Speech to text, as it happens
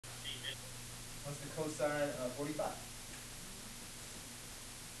cosine of 45?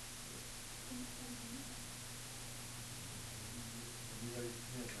 Everybody's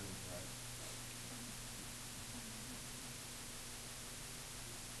unit terms, right?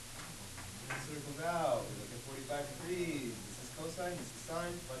 Circles out. We look at 45 degrees. This is cosine, this is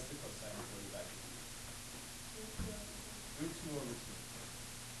sine. What's the cosine of 45 degrees? Root 2 over 2.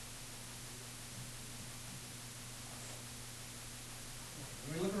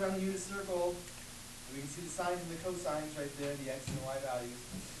 When we look around the unit circle, we can see the sines and the cosines right there, the x and the y values.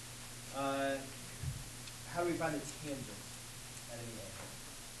 How do we find the tangent at any angle?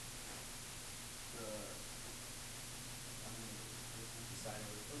 Sine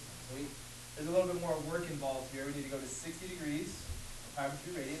over the cosine. So there's a little bit more work involved here. We need to go to 60 degrees, pi over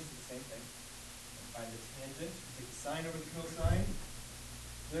 3 radians, it's the same thing. And find the tangent. We take the sine over the cosine.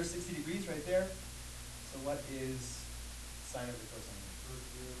 There's 60 degrees right there. So what is sine over the cosine?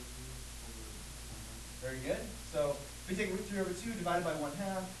 Very good. So if we take root 3 over 2 divided by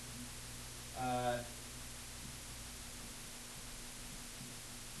 1/2,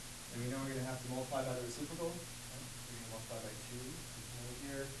 and we know we're going to have to multiply by the reciprocal. Right? We're going to multiply by 2. Over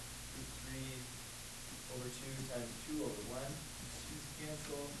here, root 3 over 2 times 2 over 1. 2's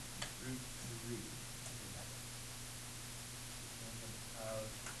cancel. Root 3. Of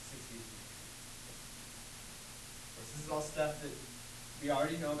 60 degrees. Of course, this is all stuff that we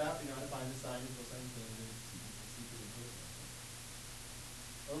already know about. We know how to find the sine and cosine tangents, secant and cosine.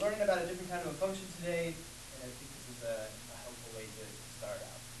 We're learning about a different kind of a function today, and I think this is a helpful way to start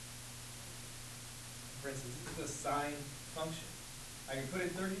out. For instance, this is a sine function. I can put in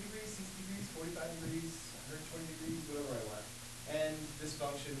 30 degrees, 60 degrees, 45 degrees, 120 degrees, whatever I want. And this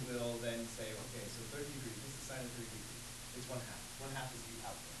function will then say, okay, so 30 degrees, what's the sine of 30 degrees? It's 1/2. 1/2 is the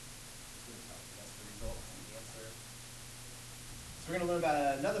output. That's what it tells you. That's the result, the answer. So we're going to learn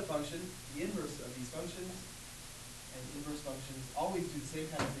about another function, the inverse of these functions. And inverse functions always do the same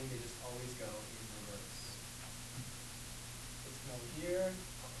kind of thing, they just always go in reverse. Let's come over here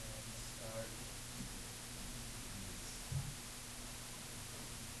and start.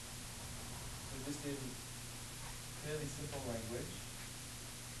 So just in fairly simple language,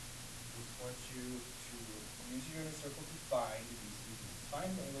 just want you to use your unit circle to find these two things. Find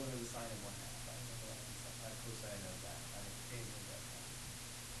the angle that has a sine of 1/2. Find the angle that has a cosine of that. Find the tangent of that.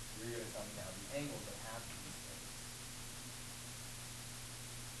 So you're going to tell me now the angles that have these things.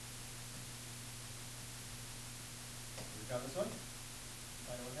 We found this one.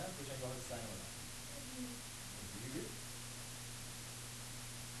 Sine of 1/2. Which angle has a sine of 1/2? 30 degrees.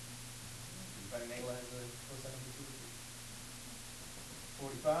 We find an angle that has a cosine of 2 over 3.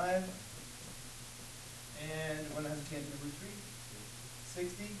 45. And one that has a tangent of root 3.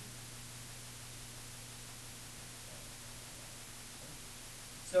 60.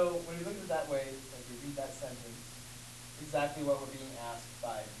 So when we look at it that way, like we read that sentence, exactly what we're being asked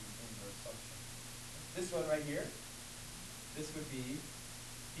by these inverse functions. This one right here, this would be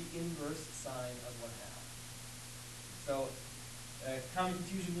the inverse sine of 1/2. So common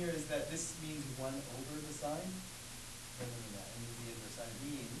confusion here is that this means 1 over the sine. It doesn't mean that. It means the inverse sine. It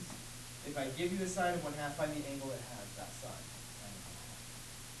means if I give you the sine of 1/2, find the angle that has that sine. Sine of 1/2.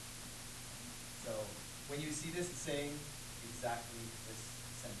 So when you see this, it's saying exactly this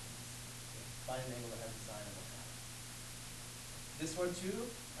sentence. Okay? Find an angle that has a sine of 1/2. This one too,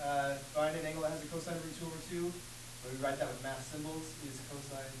 find an angle that has a cosine of root 2 over 2. When we write that with math symbols, is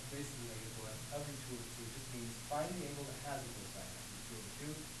cosine raised to the -1 of root 2 over 2. It just means find the angle that has a cosine of root 2 over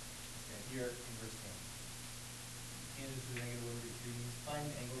 2. And here, inverse tangent. Tangent to the -1 over root 3 means find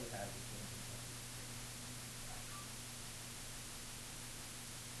the angle that has a tangent.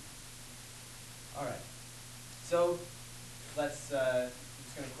 All right. So let's, I'm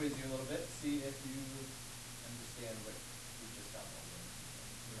just going to quiz you a little bit, see if you understand what we just got over.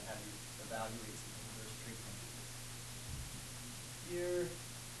 I'm going to have you evaluate some inverse trig functions. Here.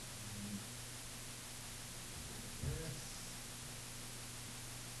 This.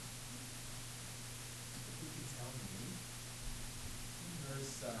 If you can tell me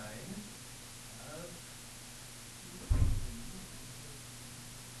inverse sine of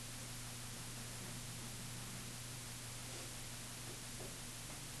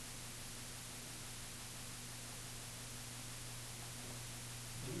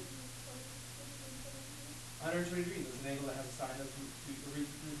 120 degrees is an angle that has a sine of root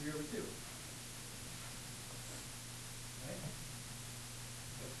 3 over 2. Right?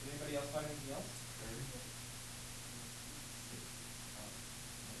 Did anybody else find anything else?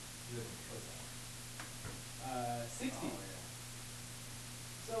 You look at the cosine. 60. Oh, yeah.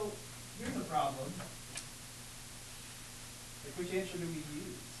 So here's a problem. Like, which answer do we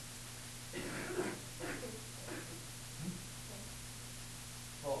use?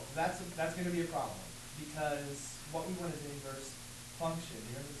 going to be a problem because what we want is an inverse function.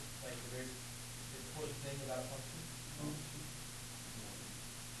 You remember this, like the very important thing about a function?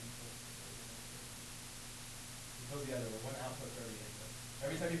 It goes the other way, one output for every input.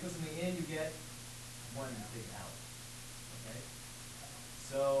 Every time you put something in, you get one thing out. Okay?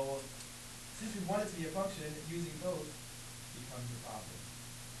 So, since we want it to be a function, using both becomes a problem.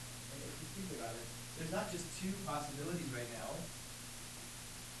 And if you think about it, there's not just two possibilities right now.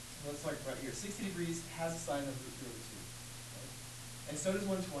 Let's start right here. 60 degrees has a sine of root 2 over 2. Right? And so does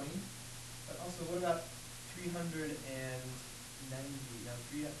 120. But also, what about 390? No,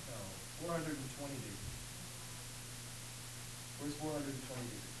 420 degrees. Where's 420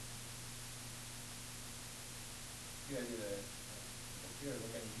 degrees? You gotta do the here,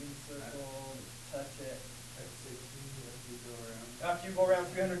 look at a unit circle, touch it. At 60, after you go around. After you go around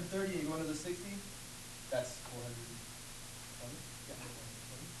 330, you go into the 60. That's 420. Yeah,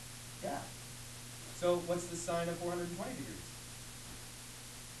 420. Yeah. So what's the sine of 420 degrees?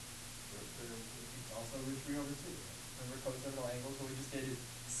 It's also root 3 over 2. Remember coterminal angles? What we just did is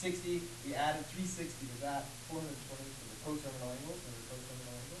 60, we added 360 to that, 420 for the coterminal angles. Remember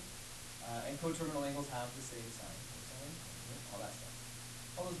coterminal angles? And coterminal angles have the same sign, cosine, all that stuff.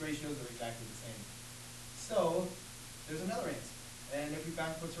 All those ratios are exactly the same. So there's another answer. And if we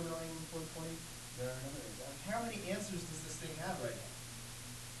found coterminal angles of 420, there are another answer. How many answers does this thing have right now?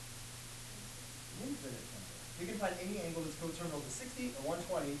 Infinite number. You can find any angle that's coterminal to 60 or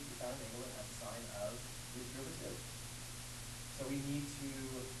 120. We found an angle that has a sine of root 3 over 2. So we need to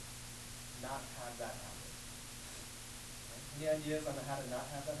not have that happen. Okay. Any ideas on how to not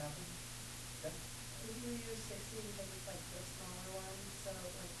have that happen? Yeah? If you use 60 because it's like the smaller one, so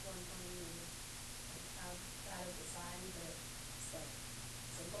like 120 and have that as a sign, but it's like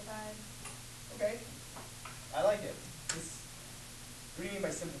simplified. Okay. I like it. What do you mean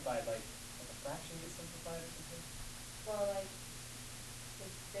by simplified? Like a fraction gets simplified or something? Well, like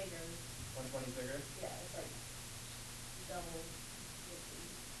it's bigger. 120 is bigger? Yeah, it's like double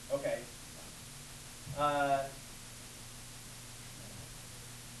 50. Okay.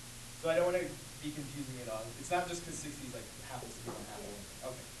 So I don't want to be confusing it all. It's not just because 60 is like happens to be one half.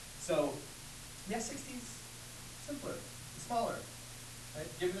 Yeah. Okay. So yeah, 60 is simpler, it's smaller. Right?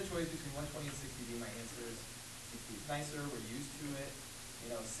 Given the choice between 120 and 60 being my answers, 60 is nicer, we're used to it.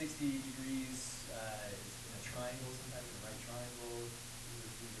 You know, 60 degrees is in a triangle, sometimes in a right triangle. These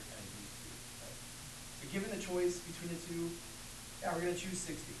are things we're kind of used to. Right? So given the choice between the two, yeah, we're going to choose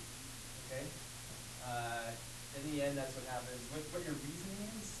 60. Okay? In the end, that's what happens. What your reasoning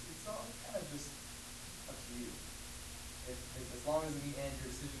is, it's all kind of just up to you. If as long as in the end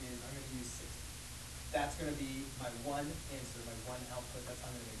your decision is, I'm going to use 60. That's going to be my one answer, my one output. That's how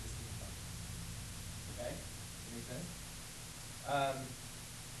I'm going to make this thing function. Okay? Does that make sense?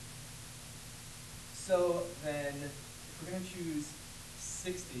 So then, if we're going to choose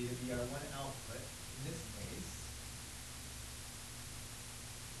 60 to be our one output, in this case,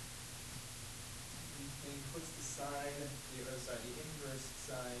 puts the sine, the inverse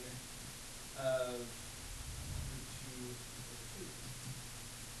sine of root 2 over 2.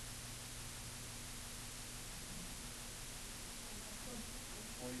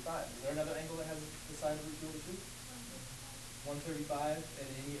 45. Is there another angle that has the sine of root 2 over 2? 135. And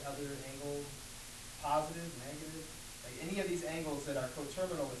any other angle, positive, negative? Like any of these angles that are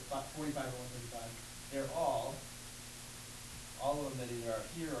coterminal with 45 or 135, they're all of them that either are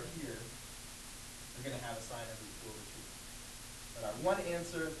here or here, are going to have a sine of root 2 over 2. But our one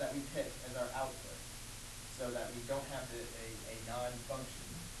answer that we pick as our output, so that we don't have a non-function,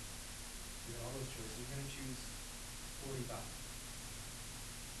 given all those choices, we're going to choose 45.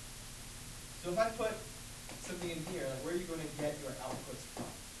 So if I put something in here, like where are you going to get your outputs from?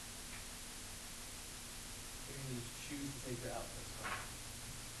 Where do you choose to take your outputs from?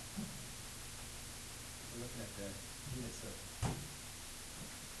 We're looking at the unit circle.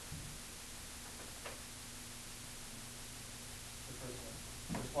 The first one.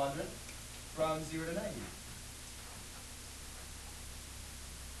 First quadrant, from 0 to 90. It'll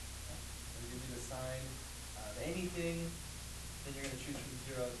give you the sign of anything, then you're going to choose from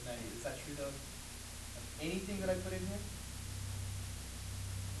 0 to 90. Is that true though? Of anything that I put in here?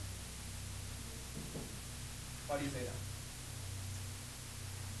 Why do you say that?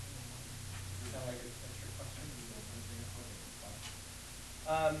 Does it sound like a trick question?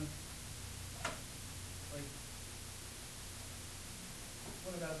 Like,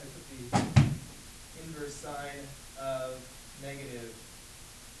 what about if I put the inverse sine of negative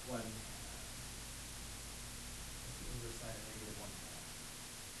 1 half? What's the inverse sine of negative 1 half?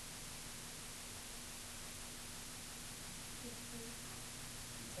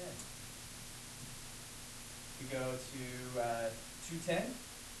 10. to 210,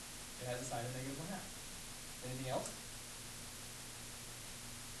 it has a sine of negative 1/2. Anything else?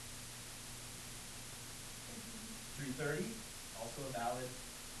 330, also a valid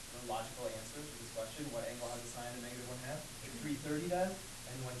logical answer to this question. What angle has a sine of negative 1/2? 330 does,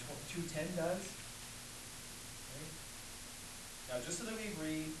 and 210 does. Okay. Now, just so that we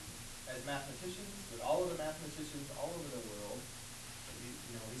agree, as mathematicians, with all of the mathematicians all over the world,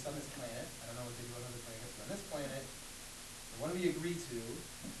 at least on this planet, I don't know what they do on other planets, but on this planet, the one we agree to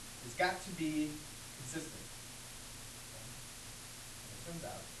has got to be consistent. Okay. And it turns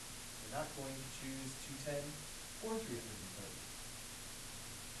out, we're not going to choose 210 or 330.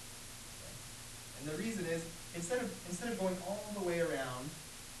 Okay. And the reason is, instead of going all the way around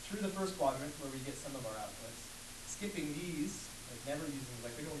through the first quadrant where we get some of our outputs, skipping these, like never using,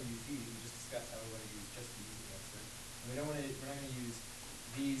 like we don't want to use these, we just discussed how we want to use just these against it. And we're not going to use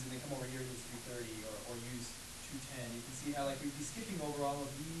these and then come over here and use 330 or use 210. You can see how like we'd be skipping over all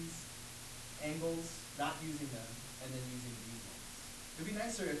of these angles, not using them, and then using these ones. It would be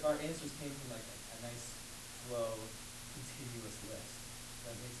nicer if our answers came from like a nice flow, continuous list.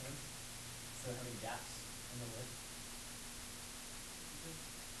 Does that make sense? Instead of having gaps in the list.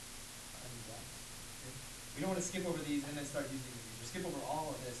 Having gaps. Okay. We don't want to skip over these and then start using these, or skip over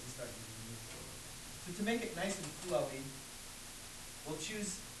all of this and start using these. So to make it nice and flowy, we'll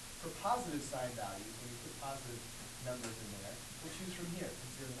choose for positive sign values, when we put positive numbers in there, we'll choose from here, from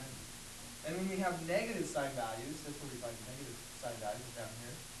 0 to 90. And when we have negative sign values, that's where we find negative sign values down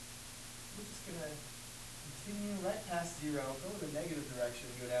here, we're just going to continue right past 0, go in the negative direction,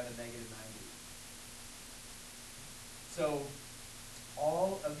 and go down to negative 90. So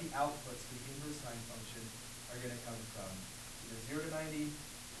all of the outputs for the inverse sine function are going to come from either 0 to 90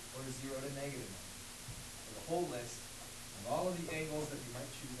 or 0 to negative 90. So the whole list of all of the angles that we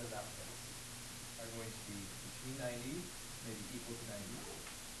might choose as outputs are going to be between 90, maybe equal to 90,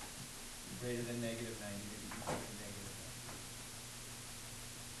 greater than negative 90, maybe equal to negative 90.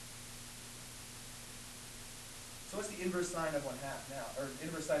 So what's the inverse sine of 1/2 now, or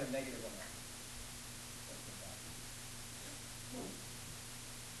inverse sine of negative 1/2?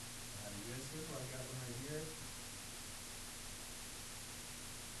 How do you do this here? Well, I got one right here.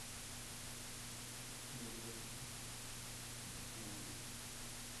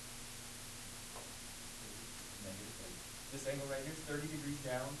 Negative 30. This angle right here is 30 degrees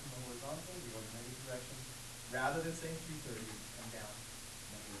down from the horizontal. We go in the negative direction. Rather than saying 330, we come down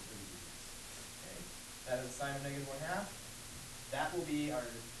negative 30 degrees. Okay. That is a sine of negative 1/2. That will be our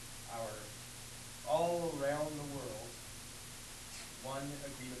all around the world one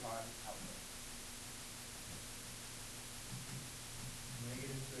agreed upon output.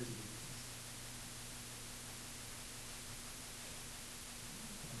 Negative 30 degrees.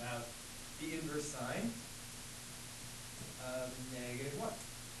 About the inverse sine of negative what?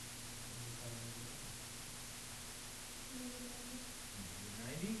 Negative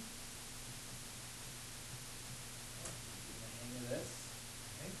 90. Get my hang of this.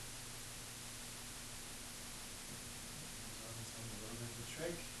 Okay. Some a little bit of a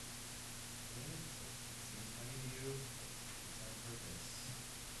trick. Okay. So it seems funny to you. It's on purpose.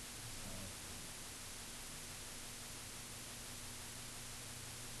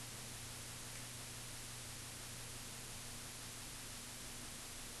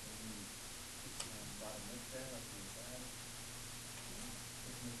 Bottom lip there, let's do that.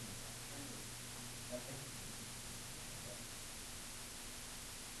 What's missing with that? Nothing? Okay.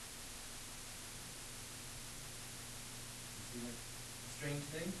 You see what strange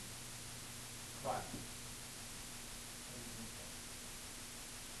thing? What?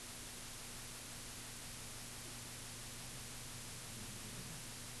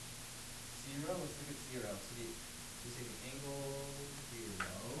 Zero, let's look at 0. So we say the angle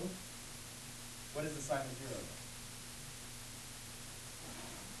 0. What is the sign of 0?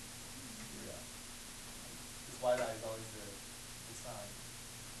 0. This y value is always the sign.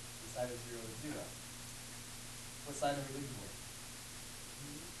 The sign of 0 is 0. What sign are we looking for?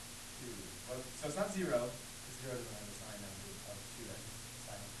 2. So it's not 0, because 0 doesn't have the sign of 2. That's just the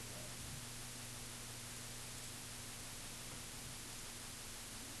sign of 0.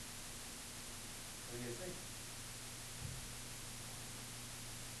 What do you guys think?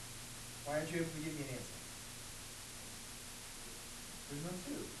 Why aren't you able to give me an answer? There's no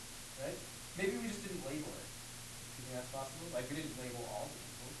 2, right? Maybe we just didn't label it. Do you think that's possible? Like we didn't label all the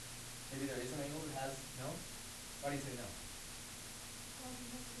angles. Maybe there is an angle that has no? Why do you say no? Well, we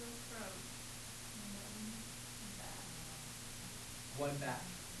have to go from One back.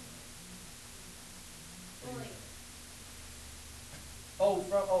 Well, like,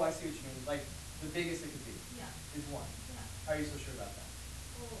 Oh, I see what you mean. Like The biggest it could be Yeah, is 1. yeah. How are you so sure about that?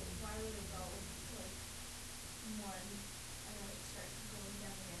 Well, why would it go like 1 and then it start going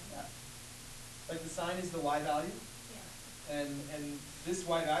down again? Yeah. Like the sine is the y value, Yeah. and this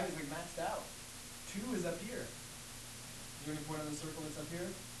y value is like maxed out. 2 is up here. Is there any point on the circle that's up here?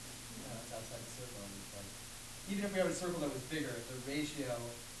 No, it's outside the circle. And it's like, even if we have a circle that was bigger, the ratio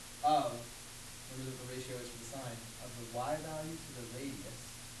of, remember that the ratio is for the sine, of the y value to the radius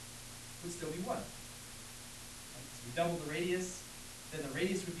would still be 1. Right? So we double the radius, then the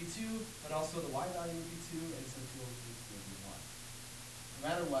radius would be 2, but also the y value would be 2, and so 2 over 2 would still be 1. No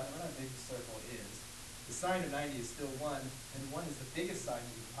matter what, no matter how big the circle is, the sine of 90 is still 1, and 1 is the biggest sine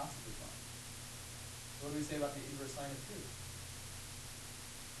that you could possibly find. So what do we say about the inverse sine of 2?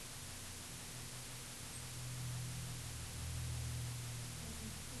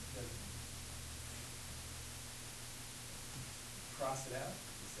 Cross it out,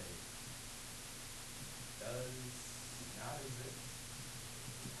 we say, does not exist.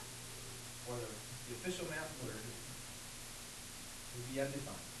 Or the official math word would be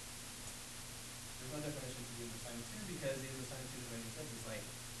undefined. There's no definition for the inverse sine of 2 because the inverse sine of 2 doesn't make any sense. It's like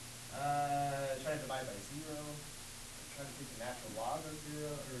trying to divide by 0, or trying to take the natural log of 0,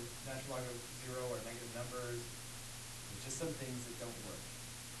 or natural log of 0, or negative numbers. There's just some things that don't work.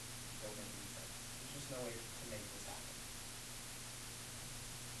 Don't make any sense. There's just no way to make this happen.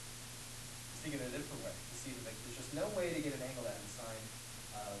 Let's think of it a different way to see that like, there's just no way to get an angle out of the sine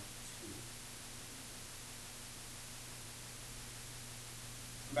of 2.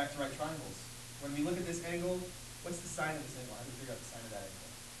 Go back to right triangles. When we look at this angle, what's the sine of this angle? How do we figure out the sine of that angle?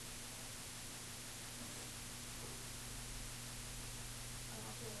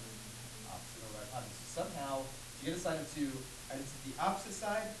 Opposite over hypotenuse. So somehow, to get a sine of 2, it's the opposite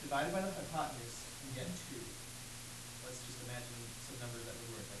side divided by the hypotenuse, and get 2. Let's just imagine some numbers that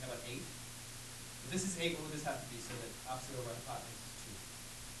would work. Like how about 8? If this is 8, what would this have to be so that opposite over hypotenuse is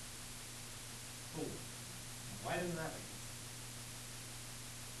 2? Cool. Why doesn't that make sense?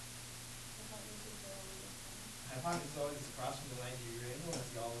 Hypotenuse is always across from the 90-degree angle.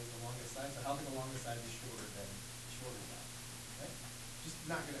 That's always the longest side. So how can the longest side be shorter than the shorter side? Right? Just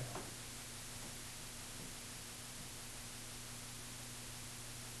not going to help.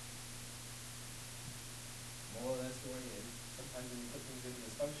 Moral of that story is sometimes when you put things into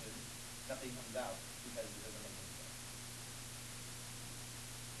this function, nothing comes out because it doesn't make any sense.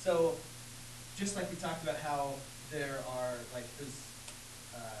 So, just like we talked about how there are like there's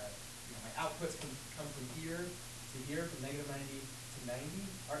my outputs come from here to here, from -90 to 90.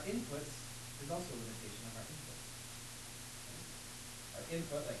 Our inputs, there's also a limitation on our inputs. Right? Our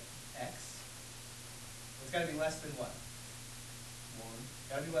input, like x, it's got to be less than what? 1.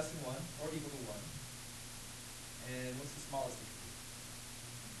 Got to be less than 1 or equal to 1. And what's the smallest it could be?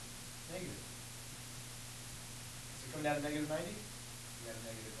 Negative. So coming down to -90, we got a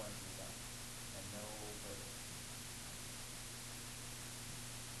 -1 to the side, and no further.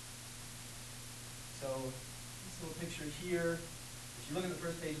 So this little picture here, if you look at the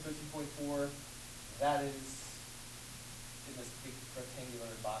first page, 13.4, that is in this big rectangular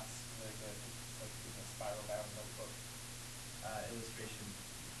box, like it's like a spiral bound notebook illustration.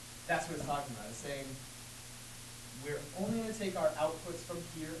 That's what it's talking about. It's saying we're only going to take our outputs from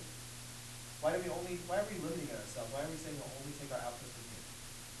here. Why are we limiting ourselves? Why are we saying we'll only take our outputs from here?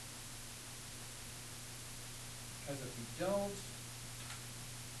 Because if we don't,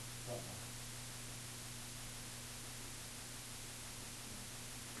 what not?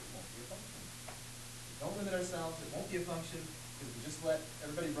 It won't be a function. If we don't limit ourselves, it won't be a function, because if we just let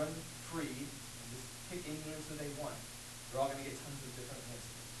everybody run free and just pick any answer they want, they're all going to get tons of different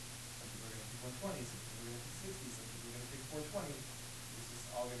answers. Some people are going to pick 120, some people are going to pick 60, some people are going to pick 420. This is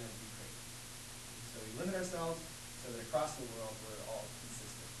all going to be crazy. So we limit ourselves so that across the world we're all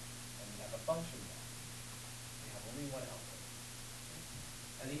consistent. And we have a function now. We have only one output.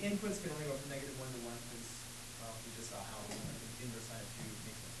 And the inputs can only go from -1 to 1 because, well, we just saw how the inverse sine of 2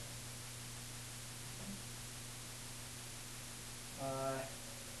 makes no sense.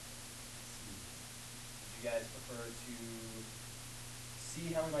 Let's see. Would you guys prefer to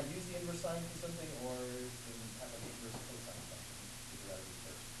see how we might use the inverse sine for something, or have an inverse cosine function? Which would you rather do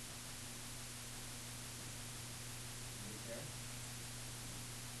first? Anybody care?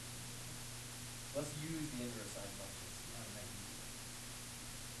 Let's use the inverse sine function. See how we might use it.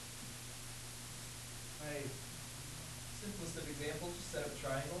 My simplest of examples, just set up a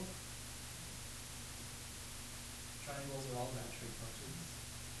triangle. Triangles are all about trig functions.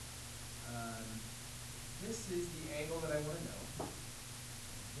 This is the angle that I want to know.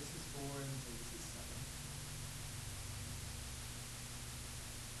 This is 4 and so this is 7.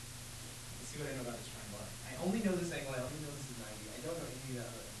 Let's see what I know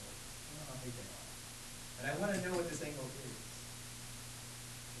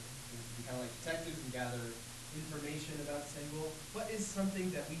kind of like detectives and gather information about this angle. What is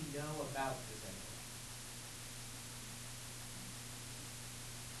something that we know about this angle?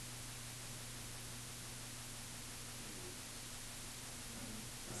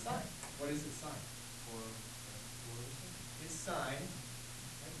 Its sine. What is its sine? Its sine.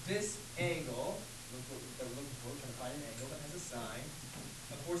 Right? This angle that we're looking for, we're trying to find an angle that has a sine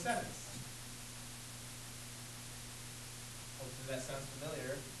of 4/7. Hopefully that sounds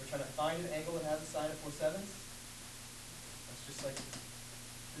familiar. We're trying to find an angle that has a sine of 4/7. That's just like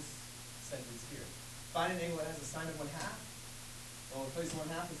this sentence here. Find an angle that has a sine of 1/2. Well, replace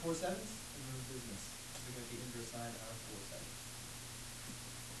 1/2 with 4/7. And we're in business. So we're going to get the inverse sine of 4/7.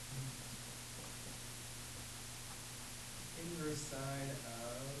 Inverse sine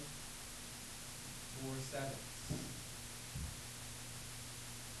of 4/7.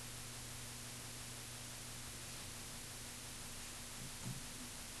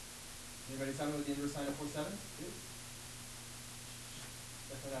 Anybody tell me what the inverse sine of 4/7 is?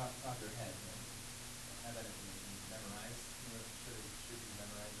 Definitely not off your head. Right? Have that information memorized. Should you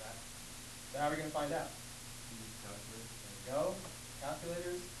memorize that? So how are we going to find out? Use calculator. There we go.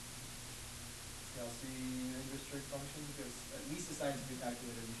 Calculators. Y'all see inverse trig functions? If you have at least a scientific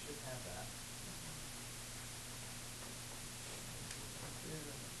calculator, you should have that.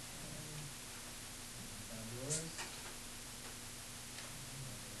 Found yours.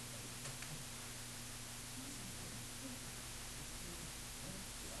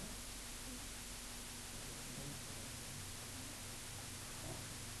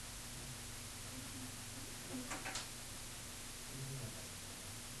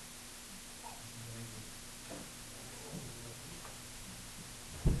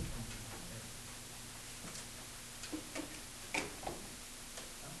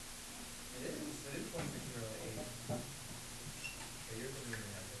 It is 0.608. Okay, you're from your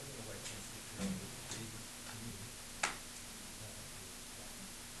head. It doesn't look like 0.608 degrees to me.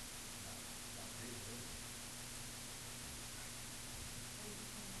 Not crazy, is it?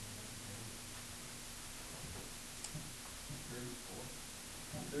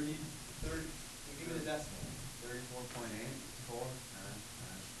 30, we'll give it a decimal. 34.84.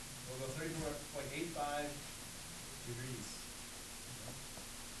 We'll go 34.85 degrees.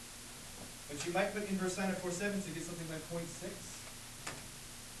 But you might put inverse sine of 4/7 to get something like 0.6.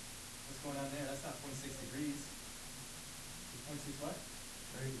 What's going on there? That's not 0.6 degrees. It's 0.6 what?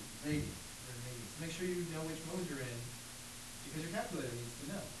 Radian. Radian. You're in radians. Make sure you know which mode you're in, because your calculator needs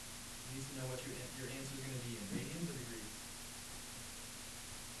to know. It needs to know what your answer is going to be in radians or degrees.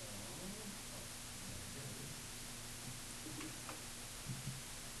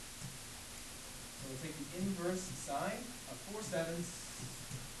 So we'll take the inverse sine of 4/7.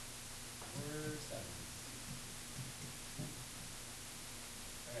 4/7.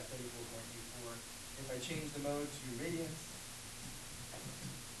 I got 34.84. If I change the mode to radians,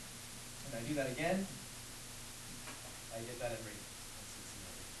 and I do that again, I get that in radians. That's 60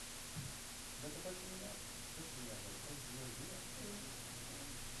 radians. Is that the question we got? Supposed to be that, but it doesn't really do that.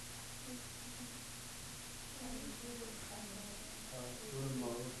 Do the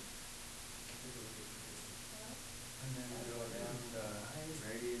mode. Take a look at your radians. And then go down to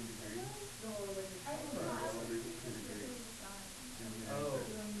radian degrees. No, when you're Or trying go to to degrees. And you Oh.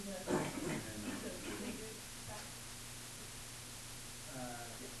 enter. And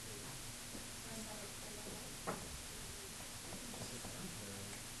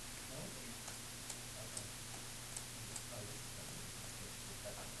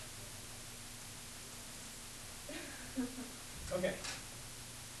Okay.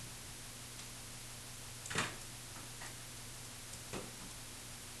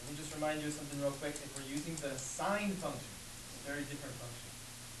 Let me just remind you of something real quick. If we're using the sine function, it's a very different function.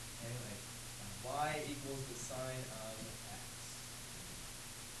 Okay, like y equals the sine of x.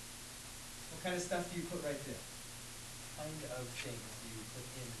 What kind of stuff do you put right there? What kind of things do you put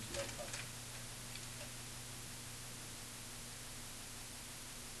into that function?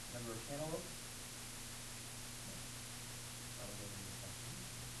 Remember a cantaloupe?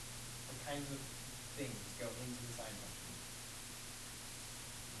 What kinds of things go into the sine function?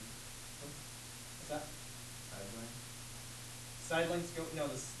 What's that? side length. Side lengths go, no,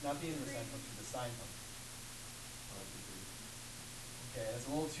 not the inverse sine function, the sine function. Degree. Okay, that's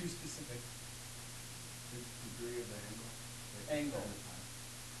a little too specific. The degree of the angle. Angle.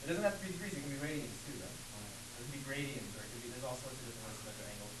 It doesn't have to be degrees, it can be radians too, right? It could be gradients, or it could be, there's all sorts of different ways to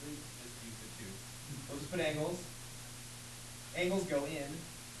measure angles. We just use the two. We'll just put angles. Angles go in.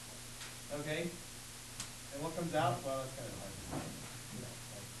 Okay? And what comes out? Well, it's kind of hard to say. You know,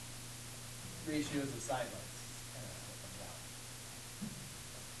 like ratios of side lengths. Kind of what comes out.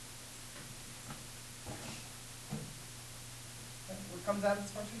 comes out of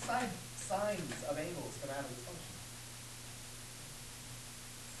this function? Sines of angles come out of this function.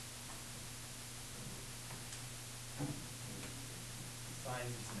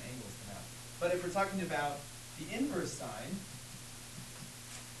 Sines of some angles come out. But if we're talking about the inverse sine,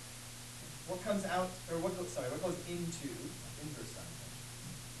 what comes out, or what goes into inverse sine function?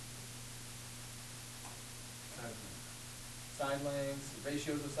 Side lengths,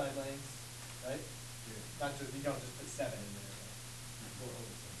 ratios of side lengths, right? Yeah. Not just, you don't just put 7 in there, right? 4 over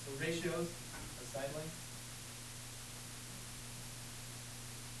 6. So ratios of side lengths.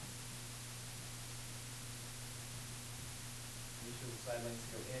 Ratios of side lengths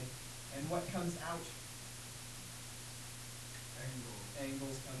go in. And what comes out?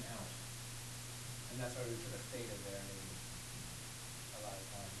 Angles come out. And that's why we put a theta there maybe a lot of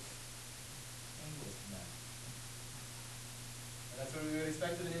times. Angles come out. And that's what we would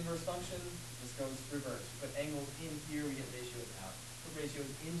expect of an inverse function. This goes reverse. We put angles in here, we get ratios out. Put ratios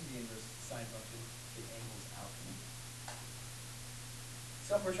into the inverse sine function, get angles out.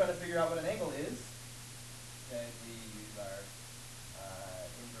 So if we're trying to figure out what an angle is, then we use our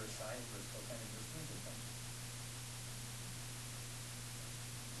inverse sine, inverse cosine, inverse tangent function.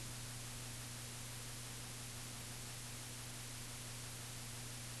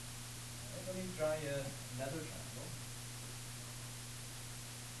 Alright, let me draw you another triangle.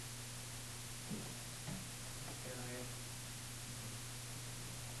 Can I?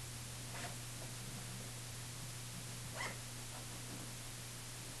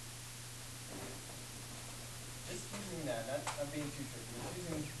 Just using that, not being too tricky, just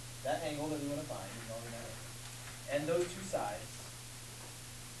using that angle that we want to find, involving that angle, and those two sides.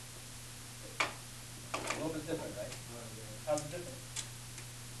 A little bit different, right? How's it different?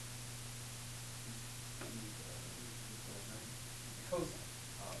 The cosine.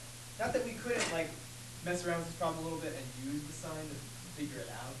 Not that we couldn't like mess around with this problem a little bit and use the sine to figure it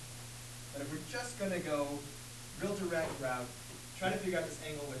out, but if we're just going to go real direct route, try to figure out this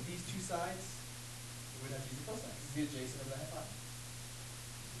angle with these two sides, we would have to use the cosine. This is the adjacent of the hypotenuse.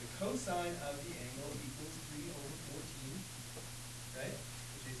 So the cosine of the angle equals 3 over 14, right?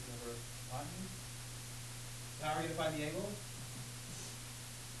 Adjacent over hypotenuse. So how are we going to find the angle?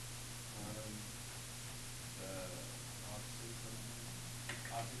 The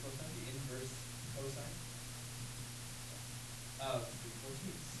Opposite cosine, the inverse cosine of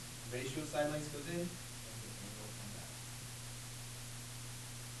 3/14. Ratio of side lengths goes in, and the angle comes out.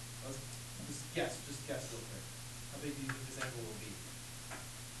 Let's just guess real quick. How big do you think this angle will be? You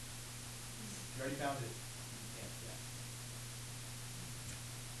already found it. You can't guess.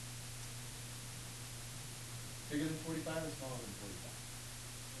 Bigger than 45 or smaller than 45?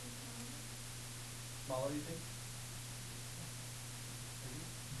 Smaller, you think? Maybe?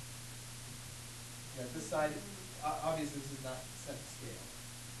 Yeah, this side, obviously this is not set to scale.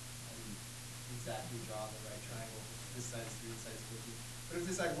 I didn't exactly draw the right triangle. This side is 3, this side is 14. But if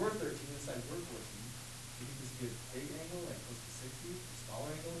this side were 13, this side were 14, do you think this would be a big angle, like close to 60? A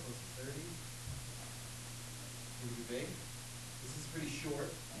smaller angle, close to 30? Would it be big? This is pretty short,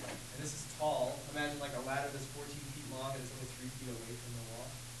 and this is tall. Imagine like a ladder that's 14 feet long and it's only 3 feet away from the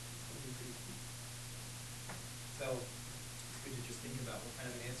wall. It's going to be pretty steep. So it's good to just think about what kind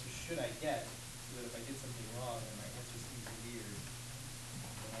of an answer should I get, so that if I get something wrong and my answer seems weird,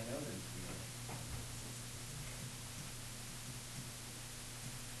 then I know that it's weird.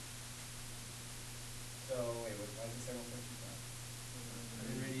 So wait, why does it say 1.25?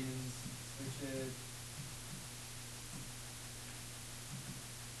 100 radians, switch it.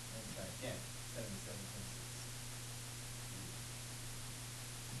 Let's try again. 77.6.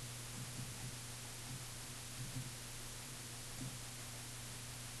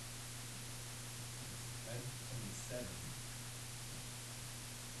 Right? 77.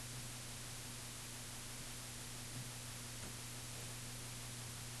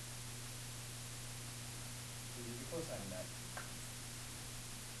 So use the cosine of that.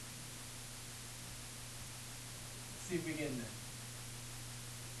 Let's see if we can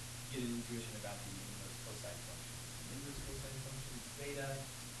get an intuition about the inverse cosine function. The inverse cosine function theta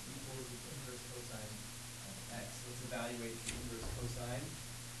equals the inverse cosine of x. Let's evaluate the inverse cosine.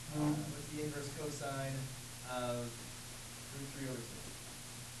 What's the inverse cosine of root 3 over 2?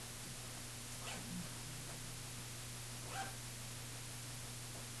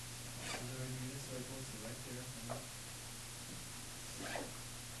 These are in unit circles, so right there.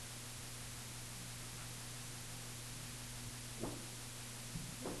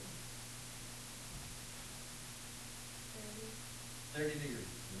 Thirty. 30 degrees.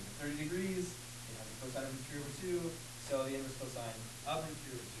 So we have 30 degrees, it has a cosine of root 3 over 2, so the inverse cosine of root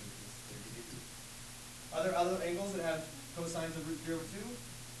 3 over 2 is 30 degrees. Are there other angles that have cosines of root 3 over 2?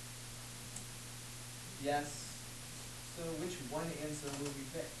 Yes. So which one answer will we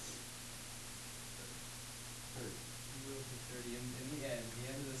pick? 30. We will pick 30 in the end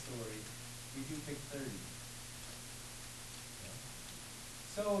of the story. We do pick 30.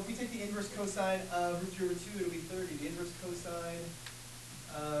 So if we take the inverse cosine of root 3 over 2, it'll be 30. The inverse cosine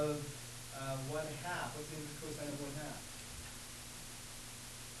of 1/2. What's the inverse cosine of 1/2?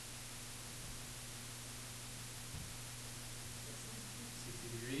 60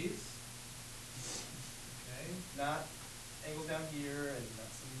 degrees. Okay. Not angles down here, and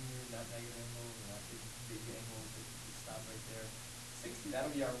not some here, not negative angles, and not big angles. It stops right there. 60.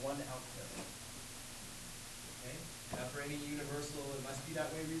 That'll be our one outcome. Okay. Now for any universal, it must be that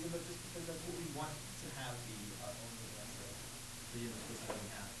way reason, but just because that's what we want to have be our only answer. The inverse cosine of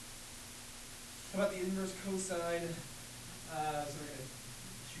 1/2. How about the inverse cosine? So we're going to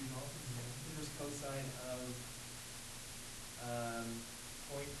choose all of them. Inverse cosine of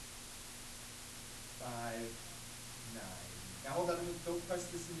 0.59. Now hold on, don't press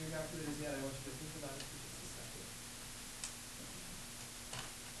this in your calculators yet. I want you to think about it for just a second.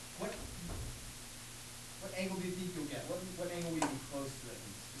 What angle do you think you'll get? What angle will you be close to at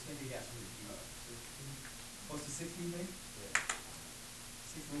least? Just make a guess. Close to 60, you think? Yeah.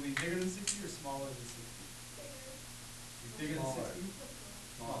 60 will be bigger than 60 or smaller than 60? Bigger than 60?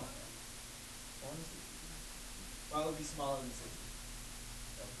 Smaller. Smaller than 60? Well, it'll be smaller than 60.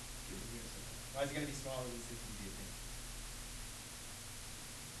 So, why is it going to be smaller than 60, do you think?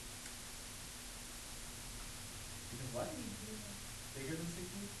 Because what? Bigger than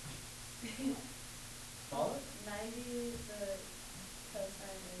 60? Smaller? 90, the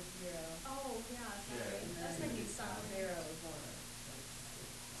cosine is 0. Oh, yeah, sorry. Yeah. That's making sense. 0 is 1.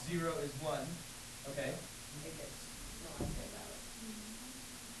 0 is 1. Okay. It gets not like that.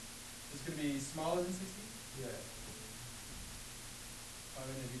 It's going to be smaller than 60? Yeah. Why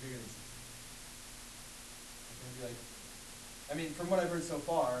wouldn't it be bigger than 60? It's going to be like, I mean, from what I've heard so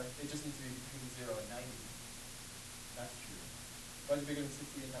far, it just needs to be between 0 and 90. That's true. Why is it bigger than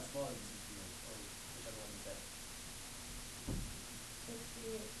 60 and not smaller than 60, or whichever one you said?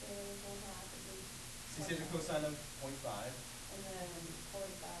 60 is 1/2. 60 is a cosine of 0.5. And then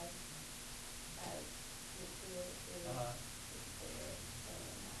 45 as root 2 is Uh-huh.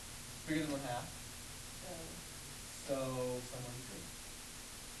 bigger than 1/2. Bigger than 1/2. So So somewhere between.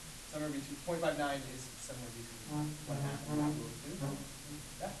 Somewhere between 0.59 is somewhere between 1/2 and 2.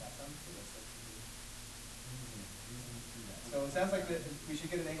 Yeah, that sounds good. That's like reason to do that. So it sounds like that we should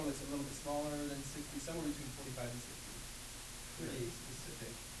get an angle that's a little bit smaller than 60, somewhere between 45 and 60. Pretty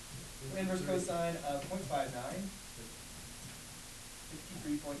specific. Inverse cosine of 0.59.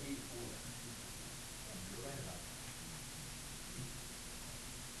 53.84. You're right about that.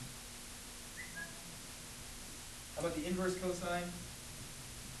 How about the inverse cosine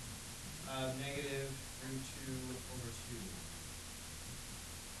of negative root 2 over 2?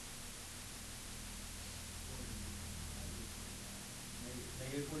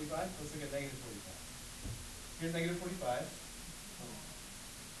 Negative 45? Let's look at negative 45. Here's negative 45.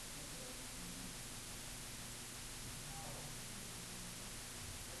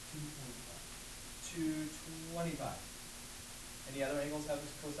 225. Any other angles have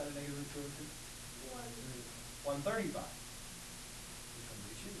this cosine of negative root 2 over 2? 135. Which one do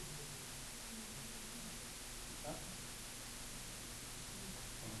we choose? Huh?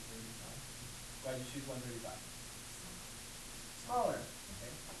 135. Why did you choose 135? Smaller.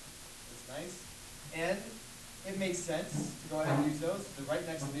 Okay. That's nice. And it makes sense to go ahead and use those. They're right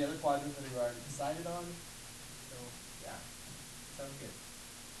next to the other quadrants that we've already decided on. So, yeah. Sounds good.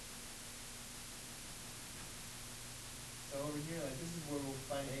 So over here, like this is where we'll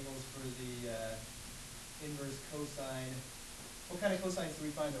find angles for the inverse cosine. What kind of cosines do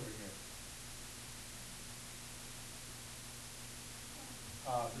we find over here?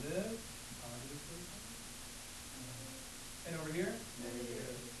 Positive. Positive cosine. And over here?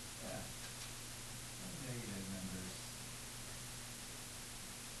 Negative. Yeah. Negative numbers.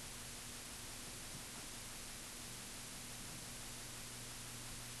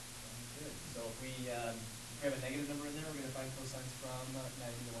 Sounds good. So if we have a negative number in there, we're going to find cosines from 90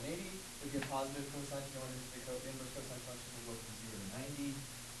 to 180. If we have positive cosines going into the inverse cosine function, we'll go from 0 to 90.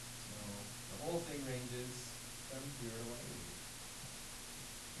 So the whole thing ranges from 0 to 180.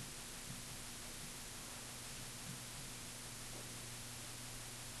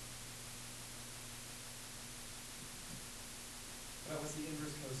 Well, what's the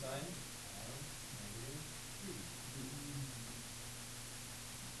inverse cosine of negative 3?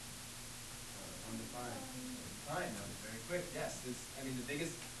 Undefined. Fine, that was very quick. Yes, I mean the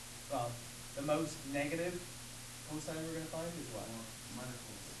biggest, well, the most negative cosine we're going to find is what? Minus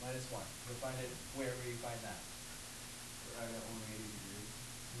 1. Minus 1. We'll find it where we find that. Right at 180 degrees.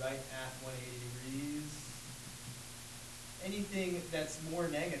 Right at 180 degrees. Anything that's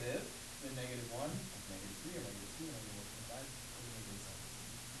more negative than -1, like -3 or -2 or -1.5, is a negative sign.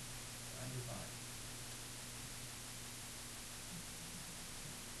 Undefined.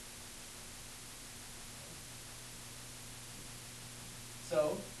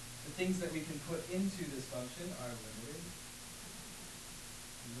 So, the things that we can put into this function are limited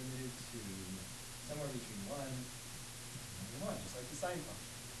to somewhere between 1 and -1, just like the sine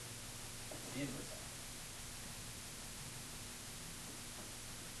function, the inverse sine.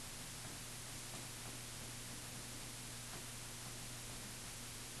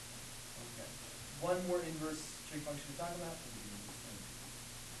 Okay. One more inverse trig function to talk about will be the inverse tangent.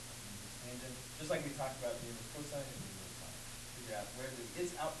 Inverse tangent, just like we talked about the inverse cosine and the inverse sine. Figure out where do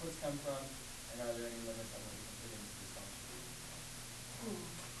its outputs come from, and are there any limits on what we can put into this function.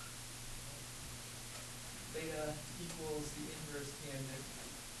 Theta equals the inverse tangent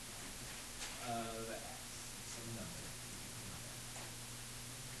of x, some number.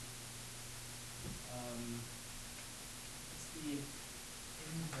 What's the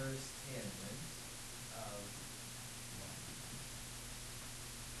inverse tangent of 1?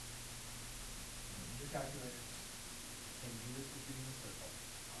 Use your calculator. Can you do this with using a circle?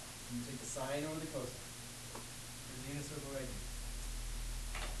 You take the sine over the cosine. Here's the unit circle right here.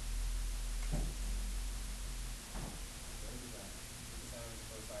 What is that? Take the sine over the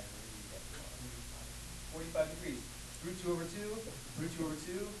cosine, what do you get? 45 degrees. Root 2 over 2, root 2 over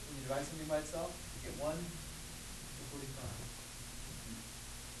 2, when you divide something by itself, you get 1 to 45.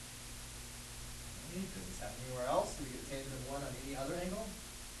 Does this happen anywhere else? Do we get a tangent of 1 on any other angle?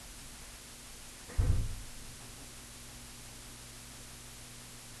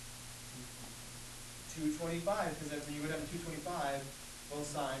 225, because when you go down to 225, both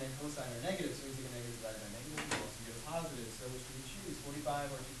sine and cosine are negative, so we take a negative divided by negative equals, so you get a positive. So which do we choose, 45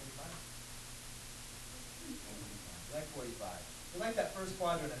 or 225? We like 45. We like that first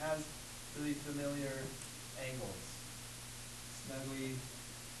quadrant. It has really familiar angles. Snugly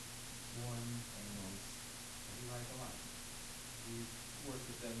warm angles that we like a lot. We've worked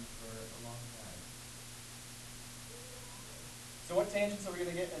with them for a long time. So what tangents are we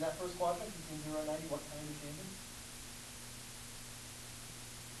going to get in that first quadrant between 0 and 90? What kind of tangents?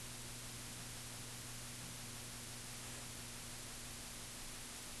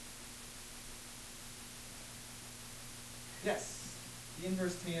 Yes, the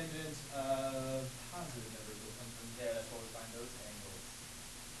inverse tangent of positive numbers will come from there. That's where we find those angles.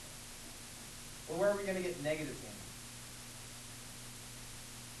 Well, where are we going to get negative tangents?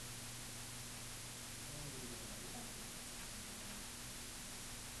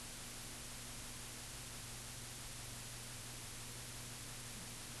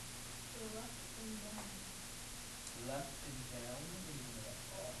 The left and down. Left and down. What do you mean by that?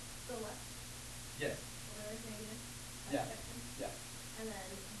 The left, Yes. where there's negative, Yeah. section, Yeah. and then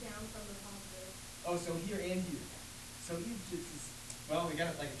down from the positive. Oh, so here and here. So you just, well, we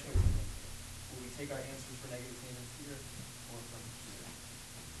got it like a choice. Will we take our answers for negative tangents here or from here?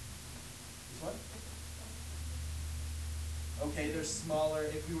 This one? Okay, they're smaller.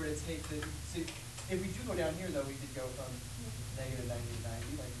 If we were to take the, see, if we do go down here though, we could go from -90 to 90 like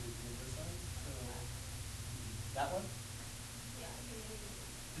we did the inverse sine. So that one? Yeah,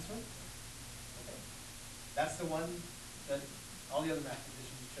 This one? Okay. That's the one that all the other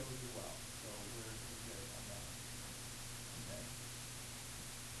mathematicians chose as well. So we're good on that. Okay.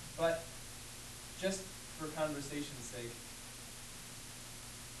 But just for conversation's sake,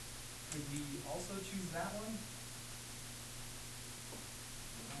 could we also choose that one?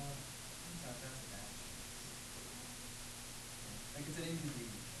 Turns out that's a bad choice. Like it's an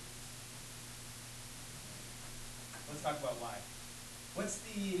inconvenient choice. Let's talk about why. What's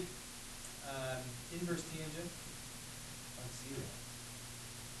the inverse tangent of 0?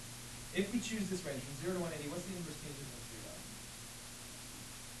 If we choose this range from 0 to 180, what's the inverse tangent of 0?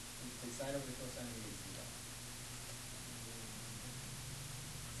 Take sine over the cosine and we get 0.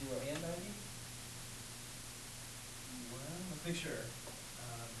 0 and 90? Well, let's make sure.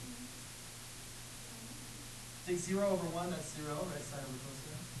 Take 0 over 1, that's 0, right? Sine over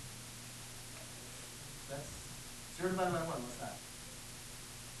cosine. That's 0 divided by 1, what's that?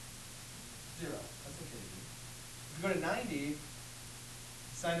 0. That's okay to do. If we go to 90,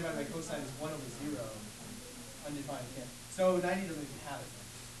 sine divided by cosine is 1 over 0. Undefined again. So 90 doesn't even have it.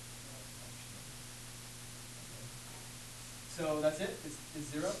 So that's it? It's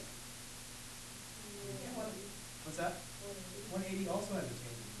 0? Yeah. What's that? 180 also has a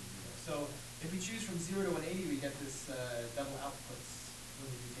tangent of 0. So If we choose from 0 to 180, we get this double outputs when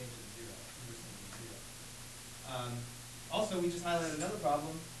we do tangent 0, inverse tangent 0. Also, we just highlighted another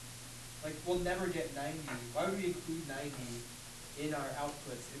problem. Like, we'll never get 90. Why would we include 90 in our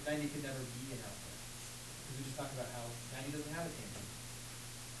outputs if 90 could never be an output? Because we just talked about how 90 doesn't have a tangent.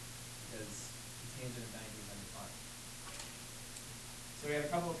 Because the tangent of 90 is undefined. So we have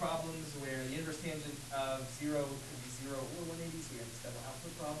a couple of problems where the inverse tangent of 0 could be 0 or 180, so we have this double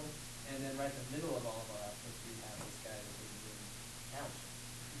output problem. And then right in the middle of all of our outputs, we have this guy that doesn't even count.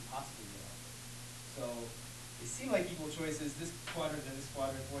 It couldn't possibly be an output. So they seem like equal choices. This quadrant and this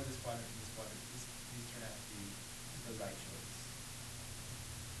quadrant, or this quadrant and this quadrant. These turn out to be the right choice.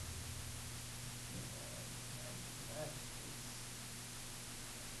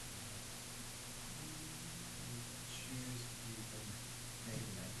 Choose to be from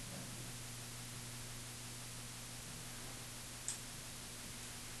negative 90 to 90.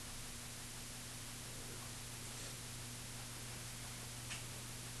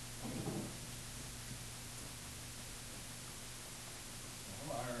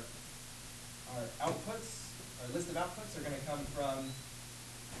 Our outputs, our list of outputs are going to come from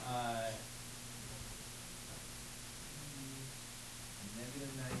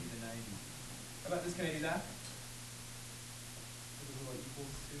negative 90 to 90. How about this? Can I do that? With a little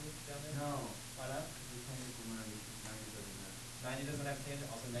equals to down there? No. Why not? The tangent from 90 doesn't have. 90 doesn't have a tangent.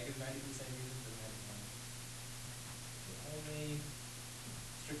 Also negative 90 for the same reason doesn't have a tangent. So only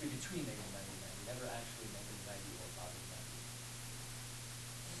strictly between negative 90 and 90, never actually negative 90 or positive 90.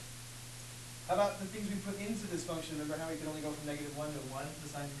 How about the things we put into this function? Remember how we could only go from negative 1 to 1 for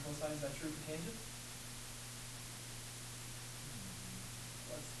the sines and cosines? Is that true for tangent?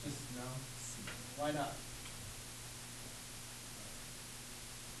 Let's just see. Why not?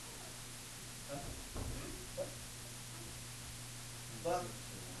 Huh? What? But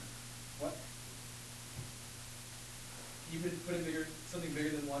what? You could put in something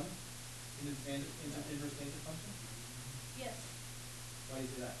bigger than 1 into the inverse tangent function? Yes. Why do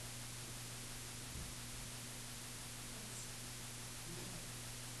you say that?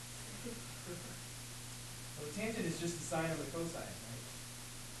 Well, the tangent is just the sine over the cosine, right?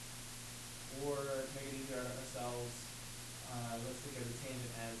 Or to make it easier on ourselves, let's think of the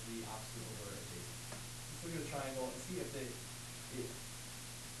tangent as the opposite over adjacent. Let's look at a triangle and see if the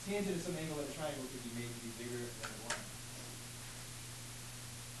tangent of some angle at a triangle could be made to be bigger than 1.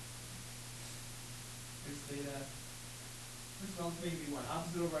 Here's theta. First of all, let's make it be 1.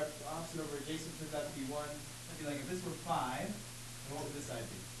 Opposite over adjacent turns out to be 1. That'd be like if this were 5, then what would this side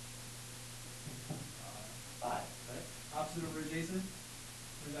be? 5, right? Opposite over adjacent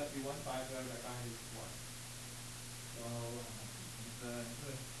turns out to be 1. 5 divided by 5 is 1. So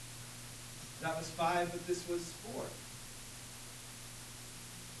that was 5, but this was 4. Is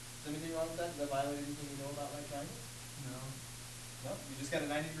there anything wrong with that? Does that violate anything we know about right triangles? No. No? You just got a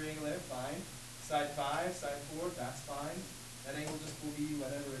 90-degree angle there, fine. Side 5, side 4, that's fine. That angle just will be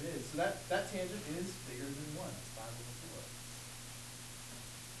whatever it is. So that tangent is bigger than 1. It's 5 over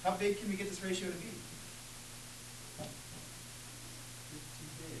 4. How big can we get this ratio to be? It's too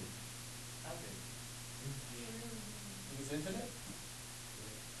big. How big? Think it's infinite?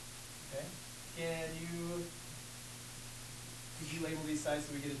 Okay. Could you label these sides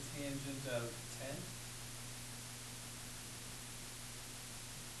so we get a tangent of 10?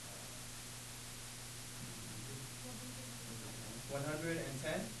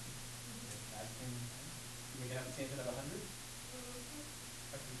 110? We can have a tangent of 100?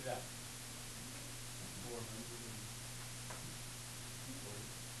 How can we do that?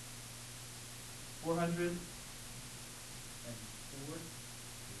 400 and 4.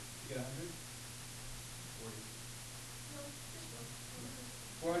 You get 100?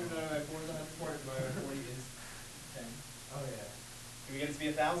 400 divided by 4 is 100. 400 divided by 40 is 10. Oh yeah. Can we get it to be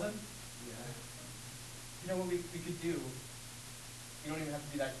 1,000? Yeah. You know what we could do? We don't even have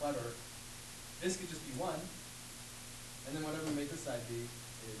to be that clever. This could just be 1. And then whatever we make this side be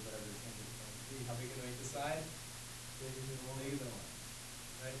is whatever the tangent is going to be. How big can we make this side? Bigger than 1. Bigger than 1.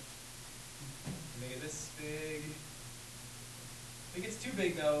 Right? Make it this big. If it gets too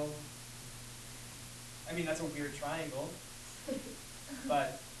big though, I mean that's a weird triangle.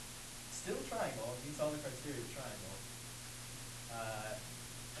 But still a triangle. It meets all the criteria of a triangle.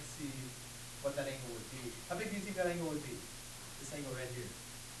 Let's see what that angle would be. How big do you think that angle would be? This angle right here.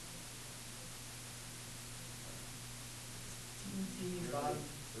 Teeny bottom.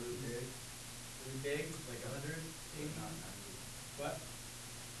 Really big. Really big, like 100. Not 90. What?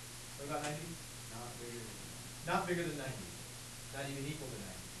 What about 90? Not bigger than Not bigger than 90. Not even equal to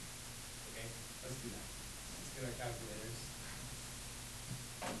 90. Okay, let's do that. Let's get our calculators.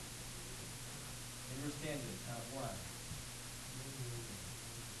 tangent of 1.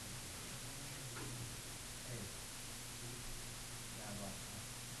 Hey. Nah, I've lost track.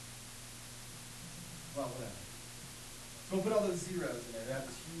 Well, whatever. So we'll put all those zeros in there. They have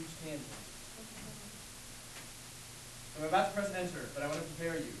this huge tangent. So I'm about to press enter, but I want to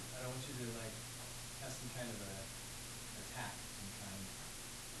prepare you. I don't want you to like have some kind of a attack of some kind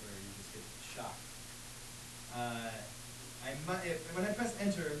where you just get shocked. When I press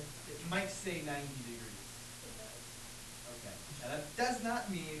enter, it might say 90 degrees. It does. Okay. Now that does not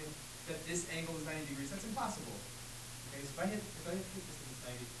mean that this angle is 90 degrees. That's impossible. Okay, so if I hit this and it's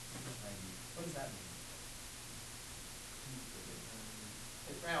 90, what does that mean?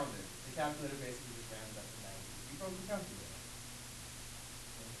 It's rounded. The calculator basically just rounded up to 90. You broke the calculator.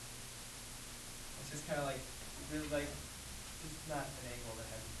 Okay. It's just kind of like, there's like, it's not an angle that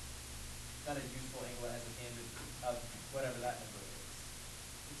has, not a useful angle that has a tangent of whatever that number is.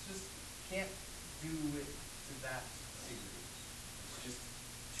 It's just, can't do it to that degree. It's just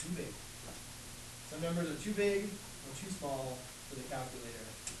too big. Some numbers are too big or too small for the calculator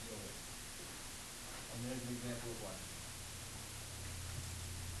to deal with. And there's an example of one.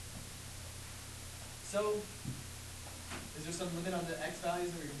 So, is there some limit on the x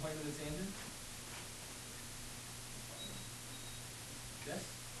values that we can plug to the tangent? Yes?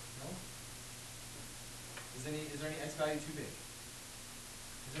 No? Is there any x value too big?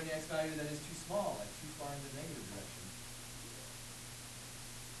 Is there any x value that is too small, like too far in the negative direction?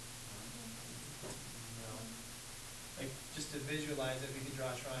 No. Like, just to visualize it, we could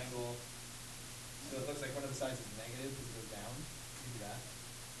draw a triangle. So it looks like one of the sides is negative because it goes down. You can do that.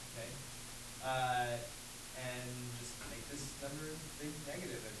 Okay. And just make this number as big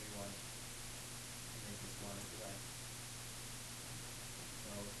negative as you want. And make this 1 if you like.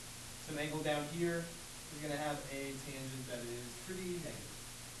 So some angle down here is going to have a tangent that is pretty negative.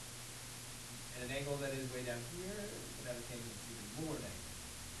 And an angle that is way down here is going to have a tangent that's even more negative.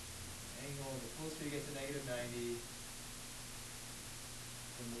 Angle, the closer you get to negative 90,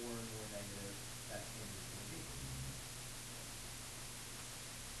 the more and more negative that tangent is going to be.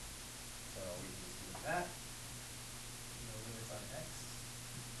 So we can just do that. No limits on x.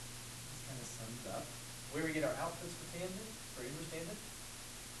 This kind of sums up where we get our outputs for tangent, for inverse tangent.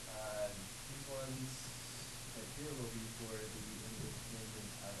 These ones right here will be for the inverse tangent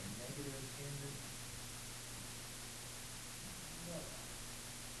of a negative tangent.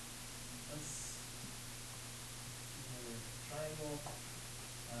 Let's do another triangle.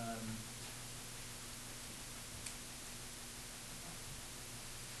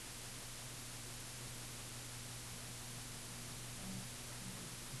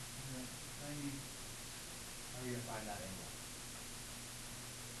 How are we going to find that angle?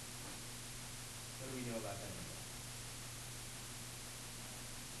 What do we know about that angle?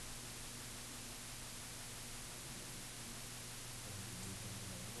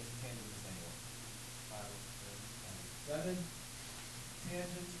 What's the tangent of this angle? 5/7.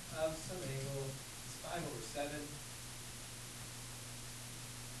 Tangent of some angle is 5/7.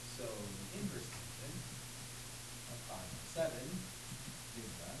 So the inverse tangent of 5/7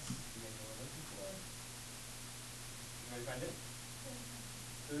 gives us the angle we're looking for. Everybody find it?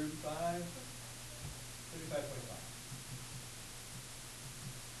 35. 35.5.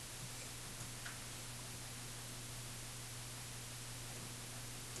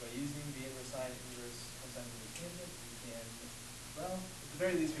 By using the inverse sine, inverse cosine, inverse tangent, we can, well, at the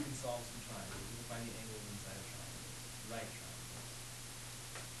very least we can solve some triangles. We can find the angles inside of triangles, right triangles.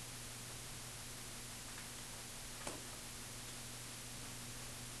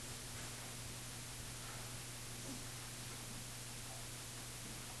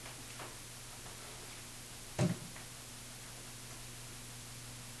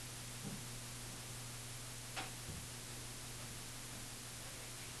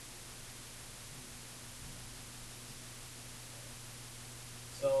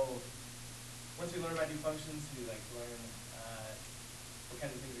 So once we learn about new functions, we like to learn what kind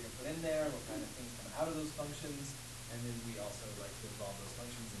of things we're going to put in there, what kind of things come out of those functions, and then we also like to involve those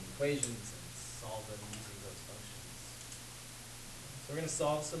functions in equations and solve them using those functions. So we're going to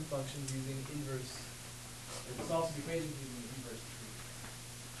solve some functions using inverse, or solve some equations using the inverse treatment.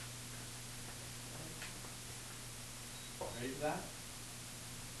 Ready for that?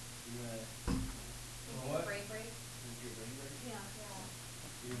 You want to? Maybe a brain break? You want to do a brain break? Yeah. Yeah.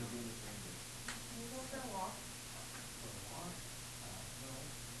 You're going to do this brain break. Can we go for a walk? For a walk? No.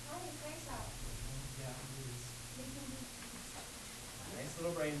 Oh, it's nice out. Yeah, it is. Nice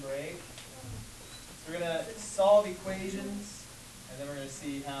little brain break. So we're going to solve equations, and then we're going to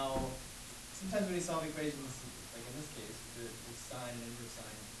see how, sometimes when you solve equations, like in this case, with sine and inverse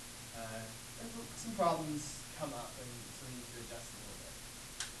sine, some problems come up, and so we need to adjust a little bit.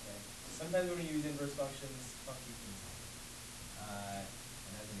 Okay. Sometimes when we use inverse functions, funky things happen.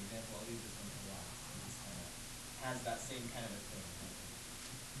 And as an example, I'll leave this one for a while. This kind of has that same kind of a thing.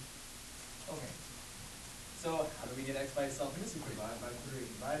 Okay. So how do we get x by itself in this equation? Divide by 3.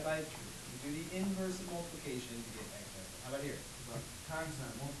 Divide by 3. We do the inverse of multiplication to get x by itself. How about here? But times 9,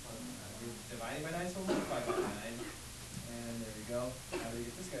 multiply by 9. We're dividing by 9, so we'll multiply by 9. And there we go. How do we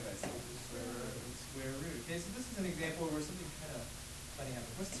get this guy by itself? Square root. Okay, so this is an example where something kind of funny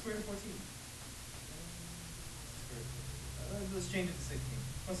happens. What's the square root of 14? Let's change it to 16.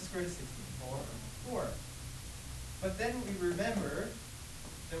 What's the square root of 16? 4. 4. But then we remember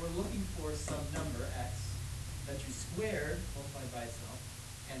that we're looking for some number, x, that you squared, multiplied by itself,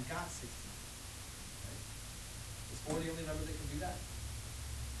 and got 16. Right? Is 4 the only number that can do that?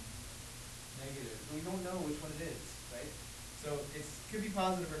 Negative. But we don't know which one it is, right? So it could be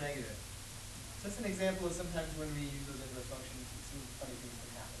positive or negative. So that's an example of sometimes when we use those inverse functions, some funny things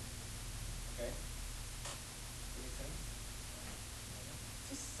can happen. Okay? Does that make sense?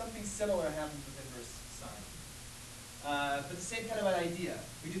 Just something similar happens with inverse sine. But the same kind of an idea.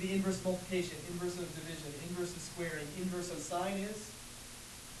 We do the inverse of multiplication, inverse of division, inverse of squaring, inverse of sine is?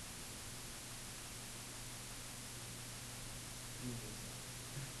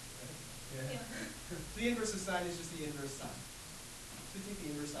 Yeah. So the inverse of sine is just the inverse sine. So we take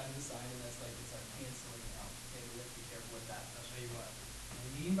the inverse sine of the sine, and that's like it's our canceling out. Okay, we have to be careful with that. I'll show you what I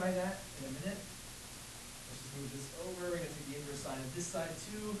mean by that in a minute. Let's just move this over. We're going to take the inverse sine of this side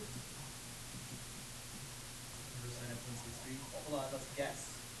too. Inverse sine of 0.63. Hold on, let's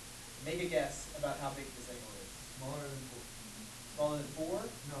guess. Make a guess about how big this angle is. Smaller than 4. Smaller than 4?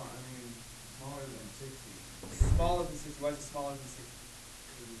 No, I mean smaller than 60. Smaller than 60. Why is it smaller than 60?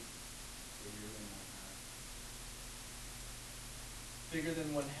 Bigger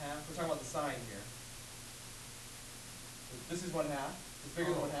than 1/2. We're talking about the sine here. So this is 1/2. It's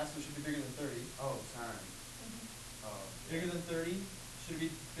bigger than 1/2, so it should be bigger than 30. Oh, sine. Oh. Bigger than 30. Should it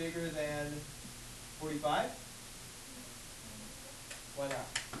be bigger than 45? Why not?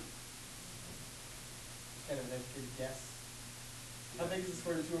 Just kind of an educated guess. How big is the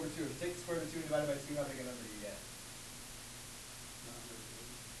square root of 2 over 2? If you take the square root of 2 and divide it by 2, how big a number do you get? Not very big.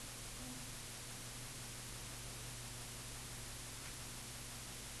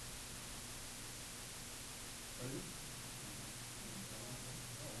 What is it?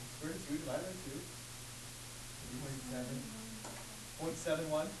 Square root of 2 divided by 2. 0.7.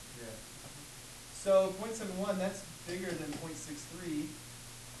 0.71. Yeah. So 0.71, that's bigger than 0.63.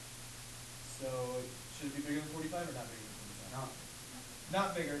 So should it be bigger than 45 or not bigger than 45? No.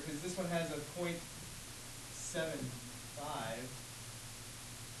 Not bigger, because this one has a 0.75. Right,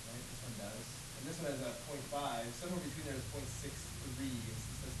 this one does. And this one has a 0.5. Somewhere between there is 0.63. And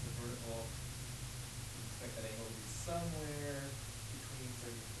since that's the vertical, we expect that angle to be somewhere between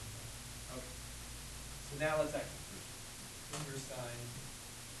 30 and 45. Okay. So now let's actually prove it. Inverse sine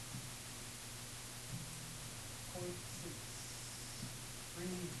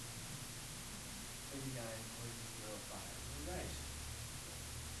 0.63 39.05. All right.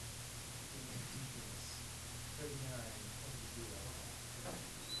 39.05.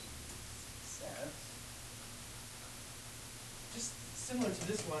 Except, just similar to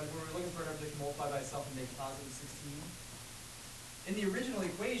this one, when we're looking for a number that can multiply by itself and make positive 16. In the original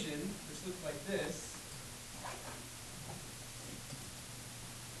equation, which looked like this,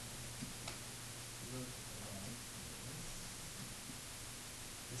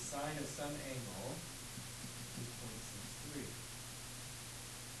 the sine of some angle is 0.63.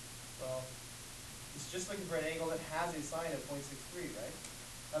 Well, it's just looking for an angle that has a sine of 0.63, right?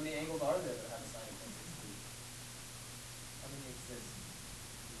 How many angles are there that have a sine of 0.63? How many exist?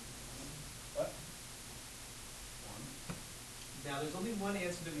 What? 1. Now, there's only one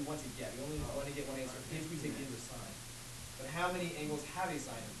answer that we want to get. We only want to get one answer if we take the inverse sine. But how many angles have a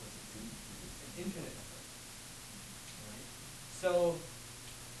sine of 0.63? An infinite number. All right? So,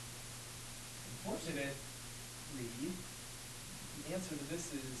 unfortunately, the answer to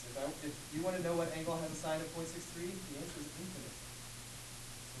this is, if you want to know what angle has a sine of 0.63, the answer is infinite.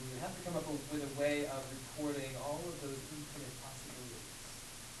 So we have to come up with a way of recording all of those infinite possibilities.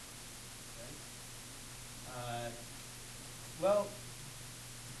 Right? Well,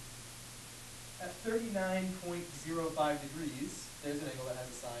 at 39.05 degrees, there's an angle that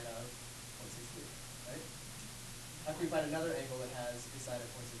has a sine of 0.63, right? How can we find another angle that has a sine of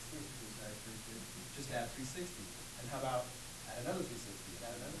 0.63? Just add 360. And how about add another 360? And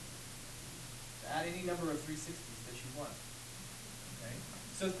add another. Add any number of 360s that you want. Okay?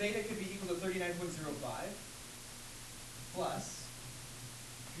 So theta could be equal to 39.05 plus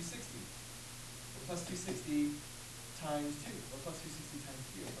 360. Or plus 260 times 2. Or plus 260 times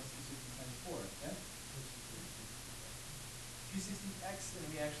 3. Or plus 260 times 4. Yeah? 360x, and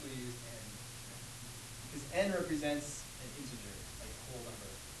we actually use n. Because n represents an integer, like a whole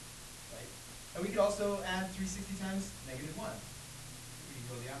number. Right? And we could also add 360 times -1. We can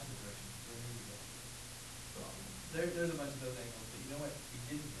go the opposite direction. So maybe we get there's a bunch of those angles, but you know what we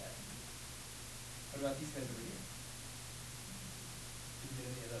didn't get? What about these guys over here? Didn't get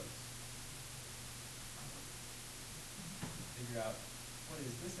any of those. Figure out what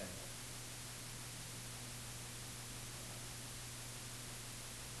is this angle?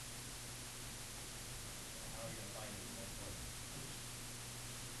 How are we going to find it? Is more important.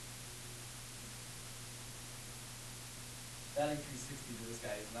 Adding 360 to this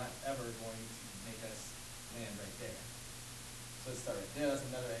guy is not ever going to make us land right there. So let's start right there. That's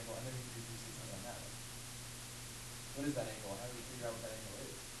another angle, and then we can do 360 on that one. What is that angle? How do we figure out what that angle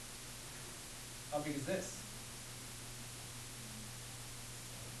is? How big is this?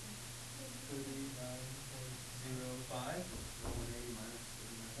 39.05. 180 minus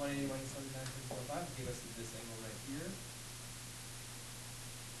 180 minus 39.05 will give us this angle right here.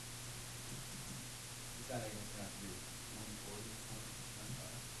 What's that angle turn out to be?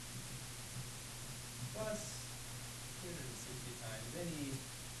 140.15. Plus 360 times any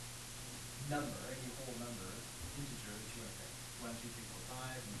number, any whole number, integer that you want to pick. 1, 2, 3, 4,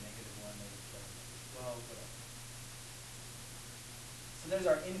 5, -1, -7, -12, whatever. So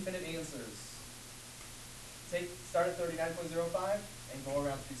there's our infinite answers. Start at 39.05 and go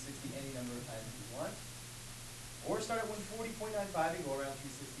around 360 any number of times you want. Or start at 140.95 and go around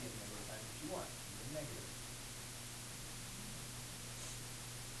 360 any number of times that you want, even negative.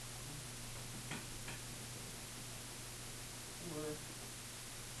 Or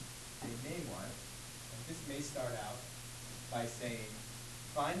they may want, and this may start out by saying,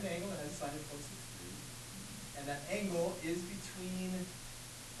 find an angle that has a sine of 0.63, and that angle is between,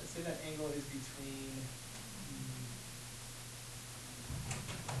 let's say that angle is between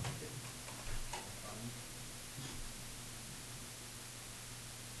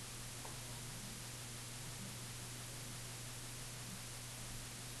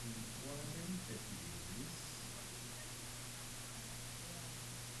 450 degrees.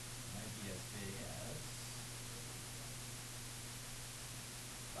 Might be as big as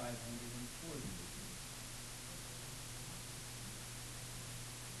 540 degrees.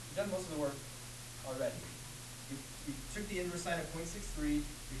 We've done most of the work already. We took the inverse sine of 0.63.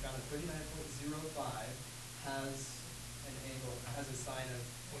 We found that 39.05 has an angle, has a sine of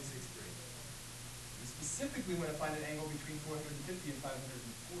 0.63. We specifically want to find an angle between 450 and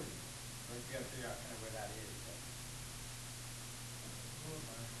 540. Right? We got to figure out kind of where that is.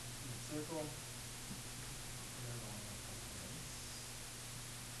 Circle.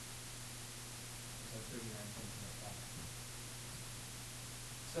 So 39.05.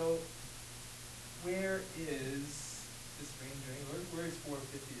 So where is this range angle? Where is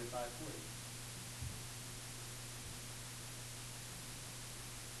 450 to 540?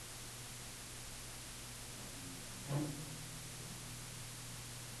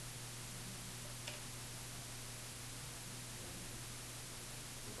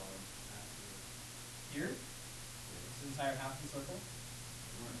 The bottom half of it. Here? This entire half of the circle?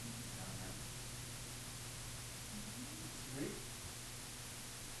 Or down half. Disagree?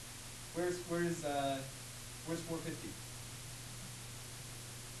 Where's 450?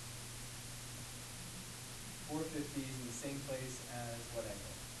 450 is in the same place as what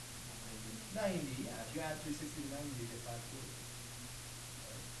angle? 90. Yeah, if you add 360 to 90, you get 540.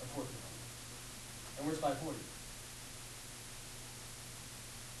 Right? Or 450. And where's 540?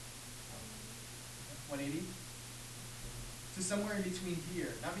 180? So somewhere in between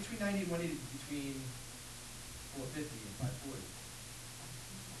here, not between 90 and 180, but between 450 and 540.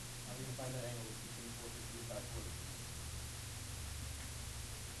 How we can find that angle between 450 and 540?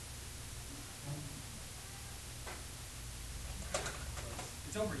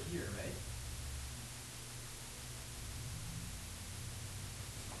 It's over here, right?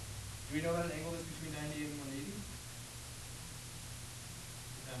 Do we know about an angle that's between 90 and 180? We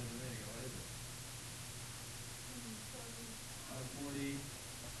found it a minute ago. What is it?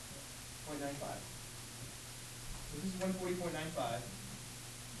 140.95. So this is 140.95.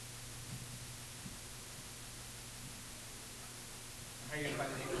 How are you going to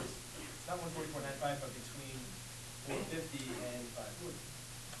find an angle? It's not 140.95, but between 450 and 540.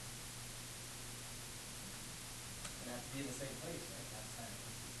 It's going to have to be in the same place, right? That's sine of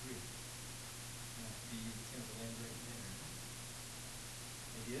 63. It's going to have to be, it's going to land right there.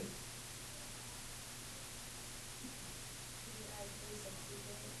 Ideas? Could you add 360 to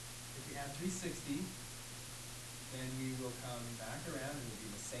it? 360, then we will come back around and we'll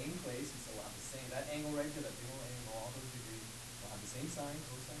be in the same place, and so we'll have the same, that angle right there, that big old angle, all those degrees, will have the same sign,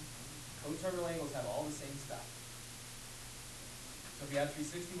 cosine. Coterminal angles have all the same stuff. So if you add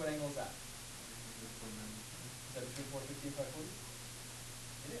 360, what angle is that? Is that between 450 and 540?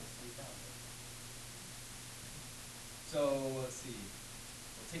 It is, so we found it. So let's see.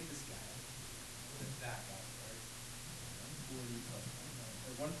 We'll take this guy. Put that guy first. 140 plus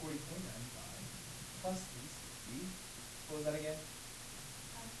 140.95 plus 360. What was that again?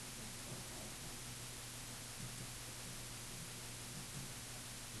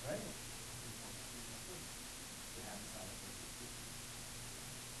 Right. We have this on it.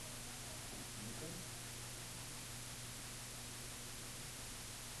 Okay.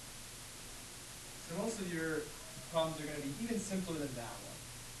 So most of your problems are going to be even simpler than that one.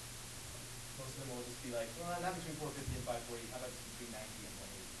 Most of them will just be like, well, not between 450 and 540. How about between 90 and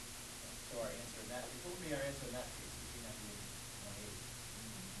 180? So our answer in that, what would be our answer in that case, between 90 and 180?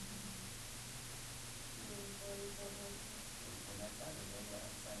 44.95, and then we'll have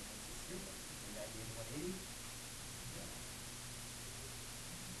to sign it between 90 and 180. Yeah.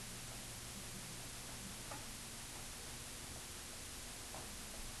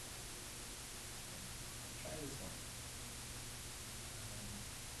 Try this one. Cosine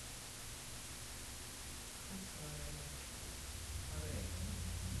of a equals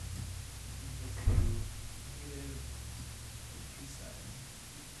to negative 2 sine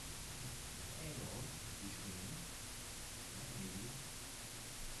angle between 90 and 2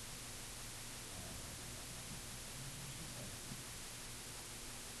 sine.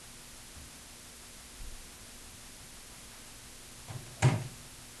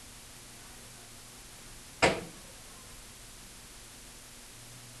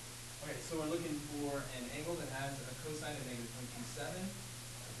 Okay, so we're looking for an angle that has a cosine of negative 0.27.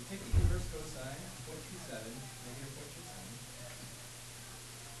 If we take the inverse cosine of 0.27, negative 0.27,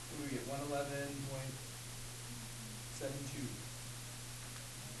 what do we get? 111.72.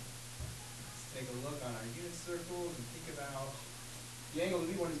 Let's take a look on our unit circles and think about the angle that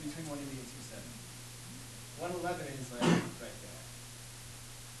we want is between 180 and 270. 111 is like right there.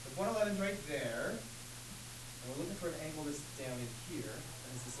 If 111 is right there, and we're looking for an angle that's down in here, and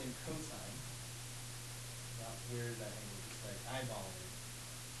it's the same cosine. Now, where is that angle? Just like eyeballing it.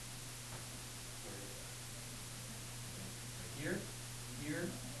 Where is it? Right here, here,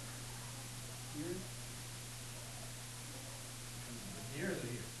 here. Here or is it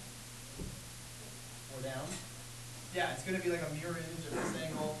here? Or down? Yeah, it's going to be like a mirror image of this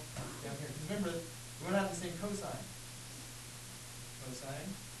angle down here. Because remember, we're going to have the same cosine.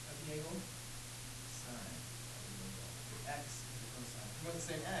 Cosine of the angle, sine of the angle. X is the cosine. If we want the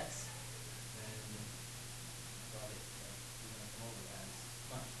same x, then well, we're going to come over that.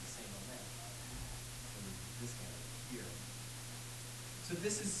 It's not the same on that. So this guy right here. So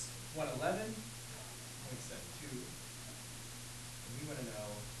this is 111.72. And we want to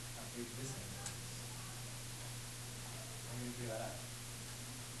know how big this angle is. How are we going to figure that out?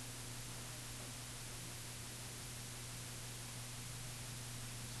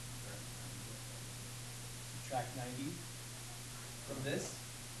 Subtract 90 from this.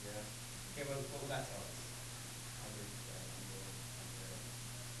 Yeah. Okay, what will that tell us? How big is that angle up there?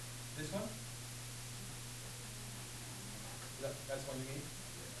 This one? That's one you mean?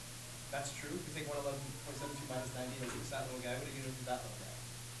 Yeah. That's true. If we take 111.72 minus 90, it'll give us that little guy. What are you going to do with that little guy?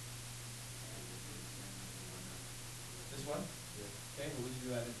 This one? Yeah. Okay, what would you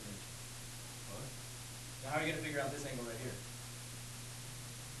do with that information? What? Now how are you going to figure out this angle right here?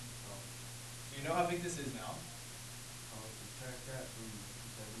 Oh. So you know how big this is now. I'll subtract that from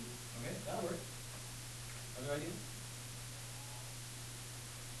 270. Okay, that'll work. Other ideas?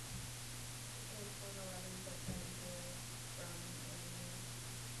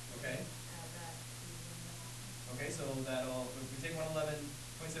 Okay. Okay, so that'll, if we take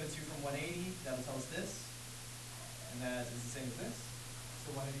 111.72 from 180, that'll tell us this. And that is the same as this.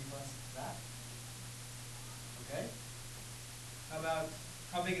 So 180 plus that. Okay? How about,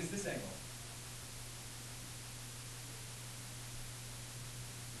 how big is this angle?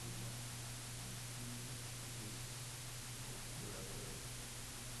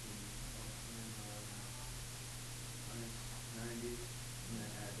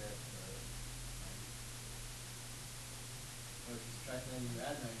 Well, if you subtract 90, you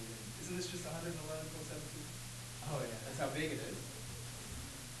add 90, then isn't this just 111.72? Oh yeah. That's how big it is.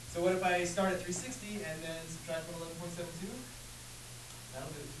 So what if I start at 360 and then subtract 111.72? That'll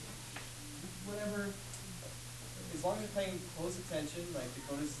do it. Whatever. As long as you're paying close attention, like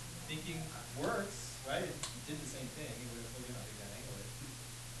Dakota's thinking works, right? If you did the same thing, it would have told you how big that angle is.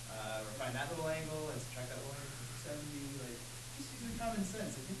 Or find out common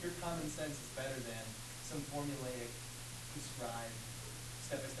sense. I think your common sense is better than some formulaic, prescribed,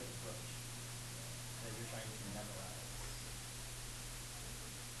 step-by-step approach that you're trying to memorize.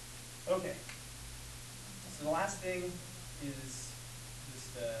 Okay. So the last thing is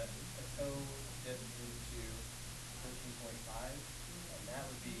just a toe dip into 13.5, and that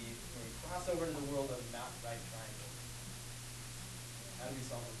would be when we cross over to the world of not right triangles. How do we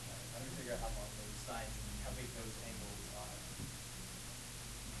solve those triangles? How do we figure out how long those sides and how big those angles are?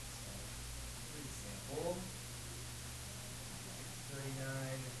 So, for example, 39,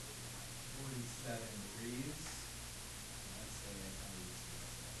 47 degrees. Let's say I tell you this is.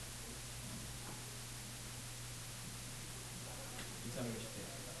 You tell me what you think.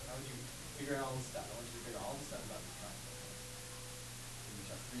 How would you figure out all this stuff? I want you to figure out all this stuff about the triangle. So you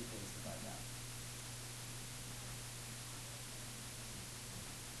have 3 things to find out.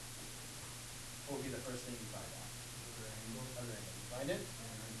 What would be the first thing you find out? Other angle. Other angle. You find it?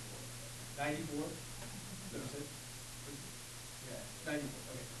 94. 94. Is that what you said? Yeah. 94.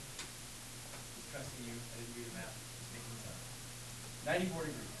 Okay. Just trusting you. I didn't do the math. Just making this up. 94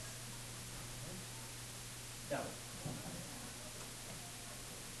 degrees. Now.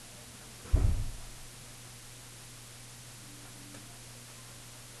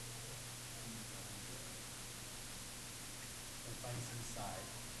 Let's find some side.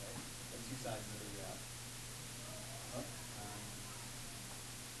 Okay. The 2 sides of the graph. Huh?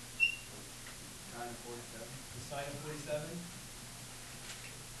 Sine of 47. The sine of 47.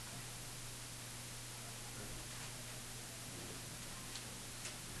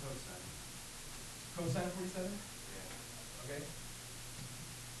 Cosine. Cosine of 47? Yeah. Okay.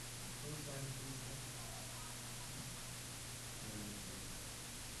 Cosine of 47.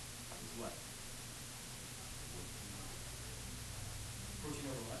 Is what? 14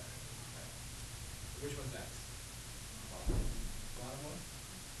 over what? Okay. Which one's x? Bottom one?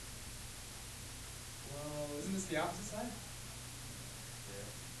 Well, isn't this the opposite side? Yeah.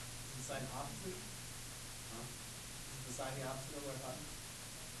 Is the sine opposite? Huh? Is the sine the opposite of what I thought?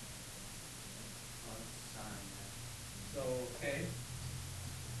 Oh, it's sine, yeah. So, okay.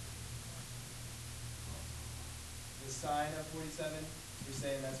 The sine of 47, you're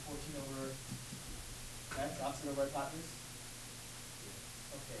saying that's 14 over x, opposite over hypotenuse?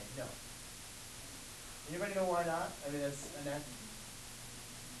 Yeah. Okay, no. Anybody know why not? I mean, it's an F.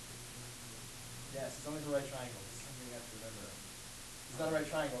 Yes, it's only the right triangle. This is something you have to remember. It's not a right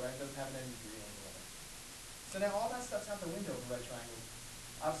triangle, right? It doesn't have an 90-degree angle in it. So now all that stuff's out the window for right triangles.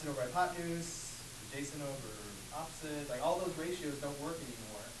 Opposite over hypotenuse, adjacent over opposite, like all those ratios don't work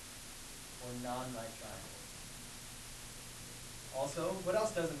anymore for non-right triangles. Also, what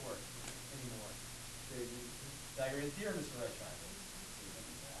else doesn't work anymore? Pythagorean theorem is for right triangles. So you don't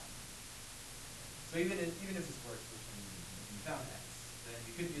do that. So even if this works, which means if you found x, then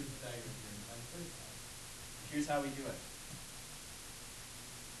you couldn't use the Pythagorean theorem to find the third side. Here's how we do it.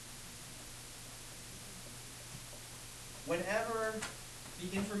 Whenever the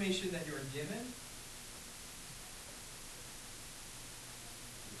information that you're given,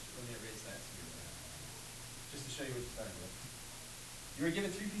 let me erase that so just to show you what you're starting with. You were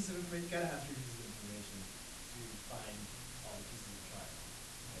given 3 pieces of information. You gotta have 3 pieces of information to find all the pieces of the triangle.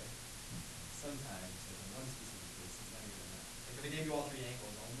 Okay. Sometimes, like in one specific case, it's not even enough. Like if I gave you all 3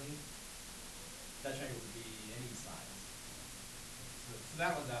 angles only, that triangle would be any size. So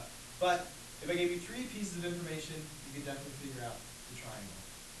that one's out. But if I gave you 3 pieces of information, you could definitely figure out the triangle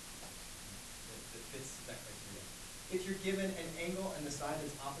that fits that criteria. If you're given an angle and the side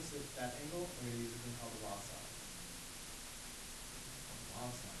that's opposite that angle, we're going to use a thing called the law of sines. Law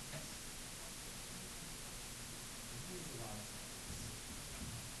of sines. What is the law of sines?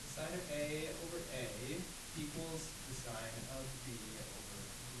 The sine of A over A equals the sine of B over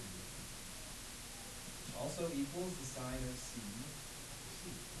B, which also equals the sine of C over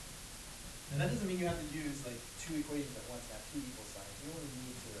C. And that doesn't mean you have to use like 2 equations at once to have 2 equal signs. You only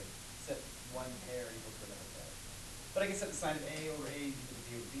need to set one pair equal to another pair. But I can set the sine of A over A equal to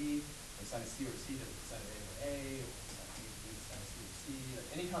B over B, or sine of C over C to the sine of A over A, or sine of B over B to sine of C over C. Like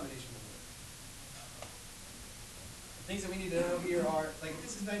any combination will work. The things that we need to know here are, like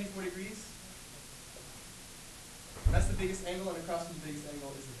this is 94 degrees. That's the biggest angle, and across from the biggest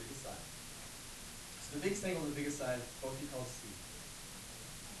angle is the biggest side. So the biggest angle and the biggest side both get called C.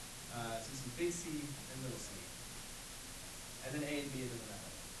 So this is big C and little c. And then A and B, it doesn't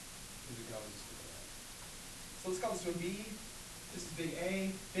matter. Because we can always just figure it out. So let's call this one B. This is big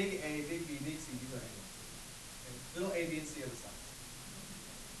A, big B, big C. These are angles. Okay. Little a, B, and C are the sides.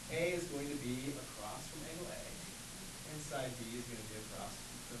 A is going to be across from angle A, and side B is going to be across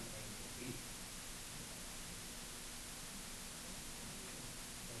from angle B.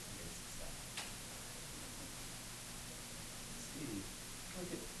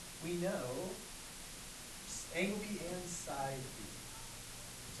 know angle B and side B.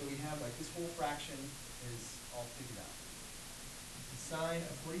 So we have like this whole fraction is all figured out. The sine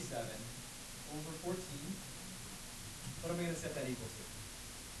of 47 over 14. What am I going to set that equal to?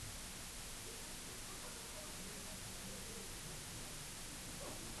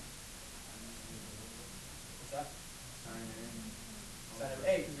 What's that? Sine A. Sine of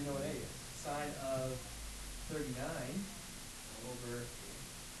A, because we know what A is. Sine of 39 over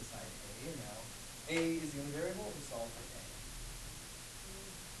the sine of A, and now A is the only variable, we solve for A.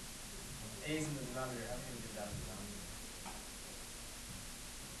 A is in the denominator, how can we get it out of the denominator?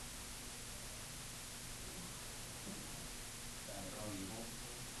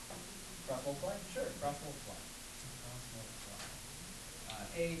 Cross multiply? Sure, cross multiply. Cross multiply.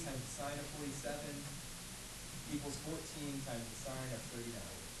 A times the sine of 47 equals 14 times the sine of 39.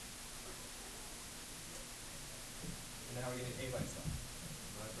 And then how are we getting A by itself?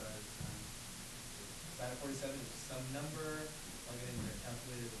 Divide by sine. Sine of 47 is just some number. Plug it into your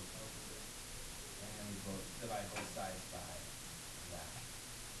calculator, it'll tell us it. And we divide both sides by that.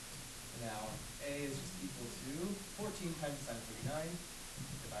 And now A is just equal to 14 times the sine of 39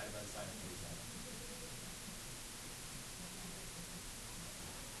 divided by the sine of 47.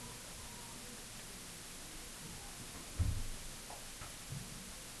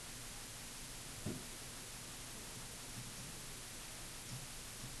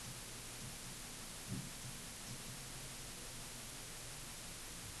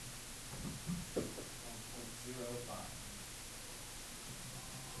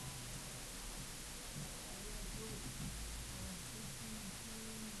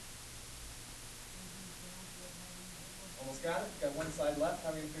 Almost got it. Got one side left. How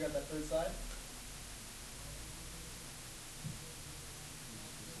are we going to figure out that third side?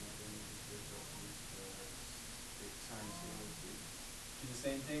 Do the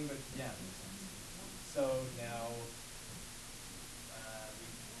same thing, but yeah. So now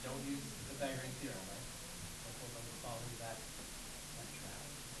we don't use the Pythagorean theorem, right? We'll fall into that trap.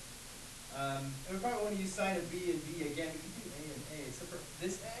 And we probably want to use sine of B and B again. We can do A and A, except for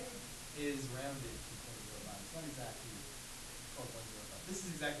this A is rounded to 0.05. It's not exactly 12.05. This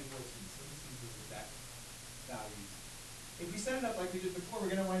is exactly 14, so this uses exact values. If we set it up like we did before,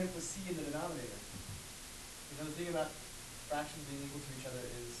 we're going to wind up with C in the denominator. You know, the thing about fractions being equal to each other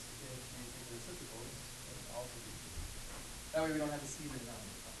is if you take the reciprocals, it'll also be equal. That way we don't have to C in the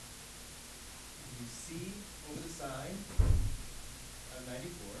denominator. We can use C over the sine of 94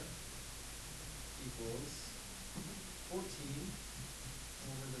 equals 14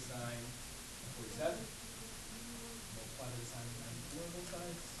 over the sine of 47. Multiply by the sine of 94 on both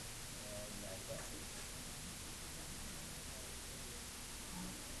sides, and that's it.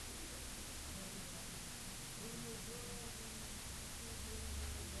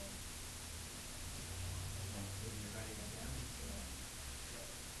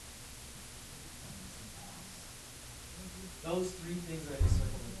 Those three things that I just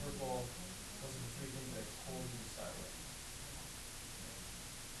circled in purple, those are the three things that I told you to start with.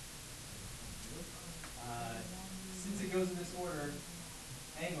 Since it goes in this order,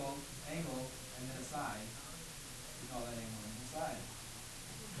 angle, and then a side, we call that angle, side.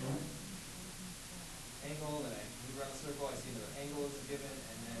 Angle, then I move around the circle, I see another angle is given,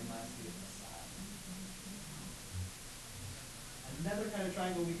 and then lastly it's a side. Another kind of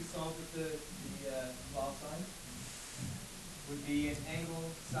triangle we could solve with the law of sine would be an angle,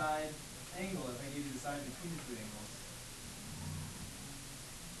 side, angle, if I give you the side between the two angles.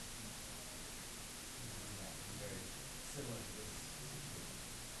 Very similar to this situation.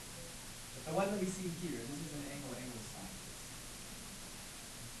 But the one that we see here, this is an angle, side.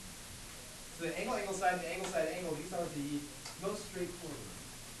 So the angle, side, and the angle, these are the most straightforward.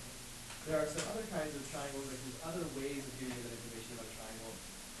 There are some other kinds of triangles, like there's other ways of giving you that information about a triangle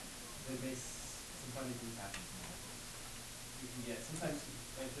that makes some funny things happen. You can get, sometimes,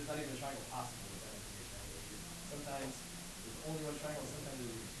 like, there's not even a triangle possible with that information. Sometimes there's only one triangle, sometimes there's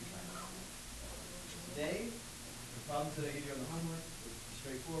even two triangles. Today, the problems that I gave you on the homework is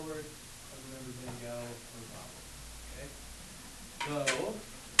straightforward. Other numbers didn't go, no problem. Okay? So,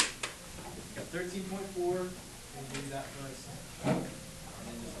 we got 13.4, we'll give you that first. And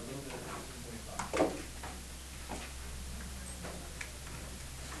then just a little bit of 13.5.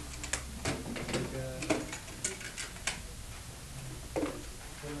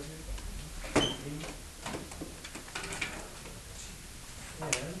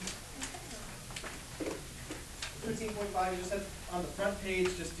 And 13.5, you just have on the front page,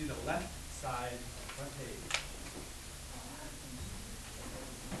 just do the left side of the front page.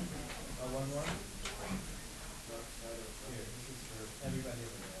 One more. Here, this is for everybody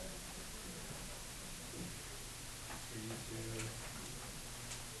over there.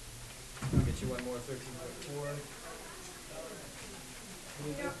 more 13.4.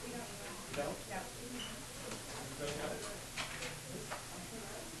 We don't. You don't? Yeah. You don't have it?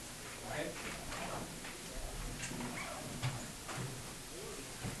 Okay.